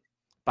tailgate.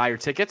 Buy your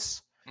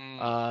tickets.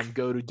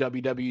 Go to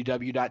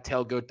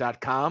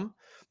www.tailgoat.com.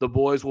 The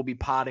boys will be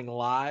potting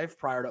live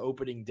prior to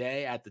opening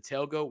day at the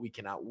tailgate. We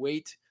cannot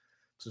wait.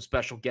 Some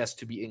special guests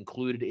to be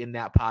included in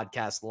that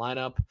podcast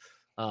lineup,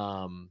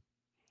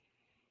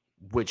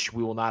 which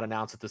we will not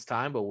announce at this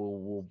time, but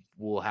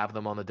we'll have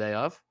them on the day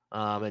of.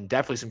 And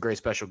definitely some great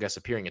special guests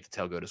appearing at the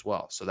tailgate as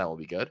well. So that will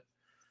be good.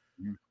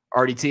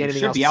 RDT,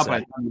 anything else?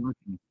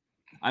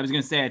 I was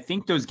going to say, I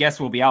think those guests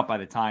will be out by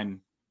the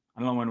time. I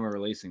don't know when we're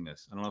releasing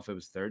this. I don't know if it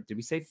was Did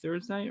we say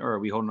Thursday, or are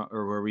we holding,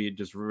 or were we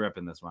just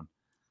ripping this one?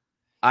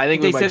 I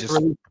think we might just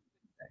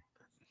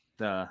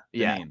the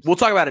names. We'll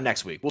talk about it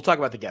next week. We'll talk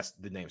about the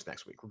names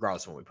next week,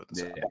 regardless of when we put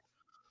this out.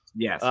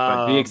 Yes,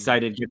 but be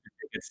excited. Get the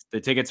tickets.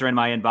 The tickets are in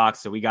my inbox,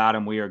 so we got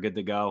them. We are good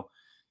to go.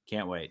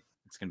 Can't wait.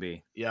 It's gonna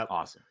be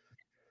awesome.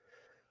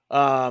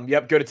 Go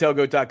to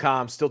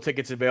tailgoat.com. Still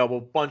tickets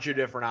available. Bunch of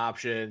different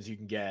options. You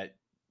can get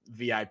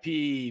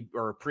VIP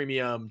or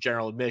premium,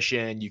 general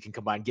admission. You can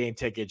combine game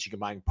tickets. You can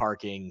combine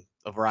parking,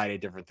 a variety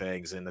of different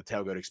things. And the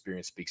tailgate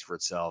experience speaks for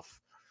itself.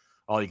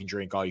 All you can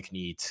drink, all you can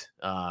eat.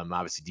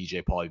 Obviously,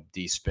 DJ Paulie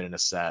D spinning a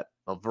set.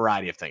 A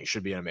variety of things.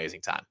 Should be an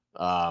amazing time.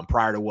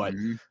 Prior to what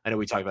I know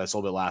we talked about this a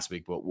little bit last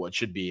week, but what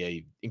should be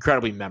a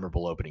incredibly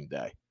memorable opening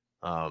day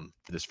for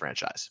this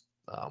franchise.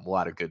 A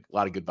lot of good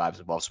vibes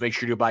involved. So make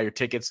sure to buy your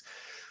tickets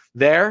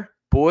there,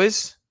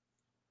 boys.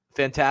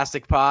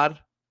 Fantastic pod.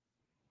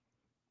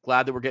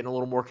 Glad that we're getting a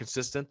little more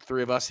consistent,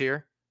 3 of us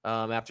here,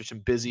 after some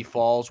busy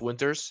falls,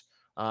 winters,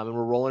 and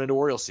we're rolling into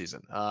Orioles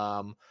season.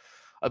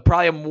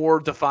 Probably a more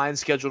defined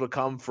schedule to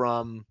come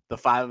from the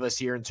 5 of us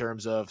here in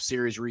terms of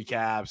series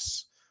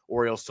recaps,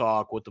 Orioles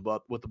talk, what the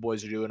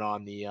boys are doing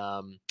on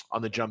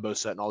the jumbo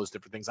set and all those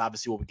different things.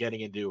 Obviously, we'll be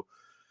getting into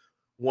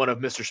one of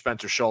Mr.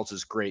 Spencer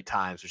Schultz's great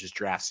times, which is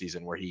draft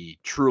season, where he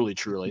truly,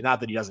 not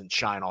that he doesn't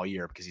shine all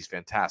year because he's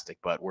fantastic,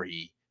 but where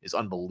he is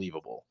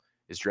unbelievable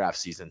is draft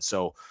season.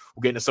 So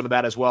we'll get into some of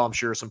that as well. I'm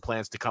sure some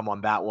plans to come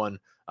on that one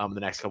in the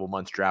next couple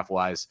months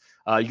draft-wise.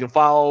 You can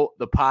follow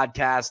the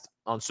podcast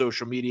on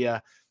social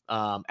media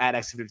at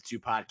X52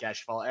 Podcast.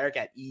 You follow Eric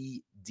at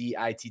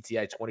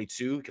EDITTI22.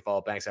 You can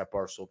follow Banks at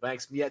Barstool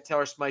Banks. Me at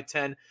Taylor Smite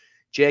 10.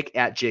 Jake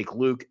at Jake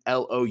Luke,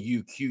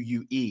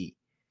 LOUQUE.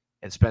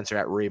 And Spencer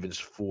at Ravens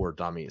 4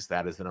 Dummies.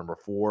 That is the number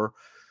 4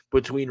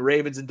 between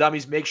Ravens and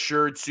Dummies. Make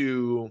sure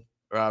to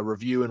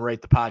review and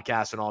rate the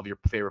podcast on all of your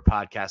favorite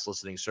podcast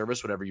listening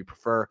service, whatever you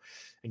prefer,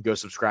 and go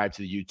subscribe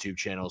to the YouTube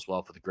channel as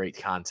well for the great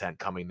content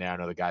coming there. I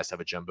know the guys have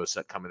a jumbo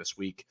set coming this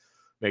week.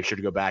 Make sure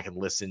to go back and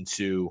listen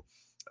to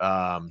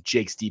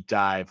Jake's deep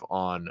dive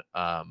on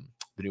the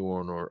new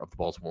owner of the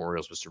Baltimore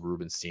Orioles, Mr.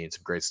 Rubenstein.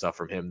 Some great stuff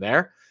from him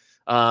there.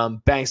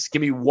 Banks,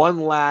 give me one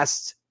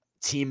last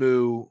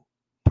Temu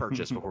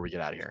purchase before we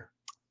get out of here.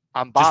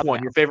 I'm Bob. Just one,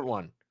 now. your favorite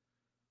one.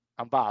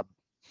 I'm Bob.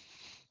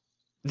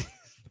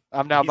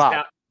 I'm now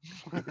Bob.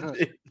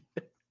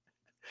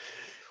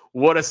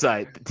 What a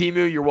sight.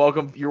 Timu, you're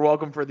welcome. You're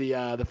welcome for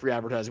the free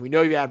advertising. We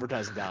know you have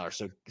advertising dollars,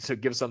 so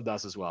give some to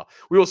us as well.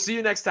 We will see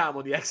you next time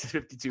on the Exit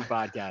 52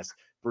 podcast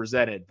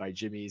presented by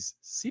Jimmy's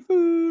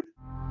Seafood.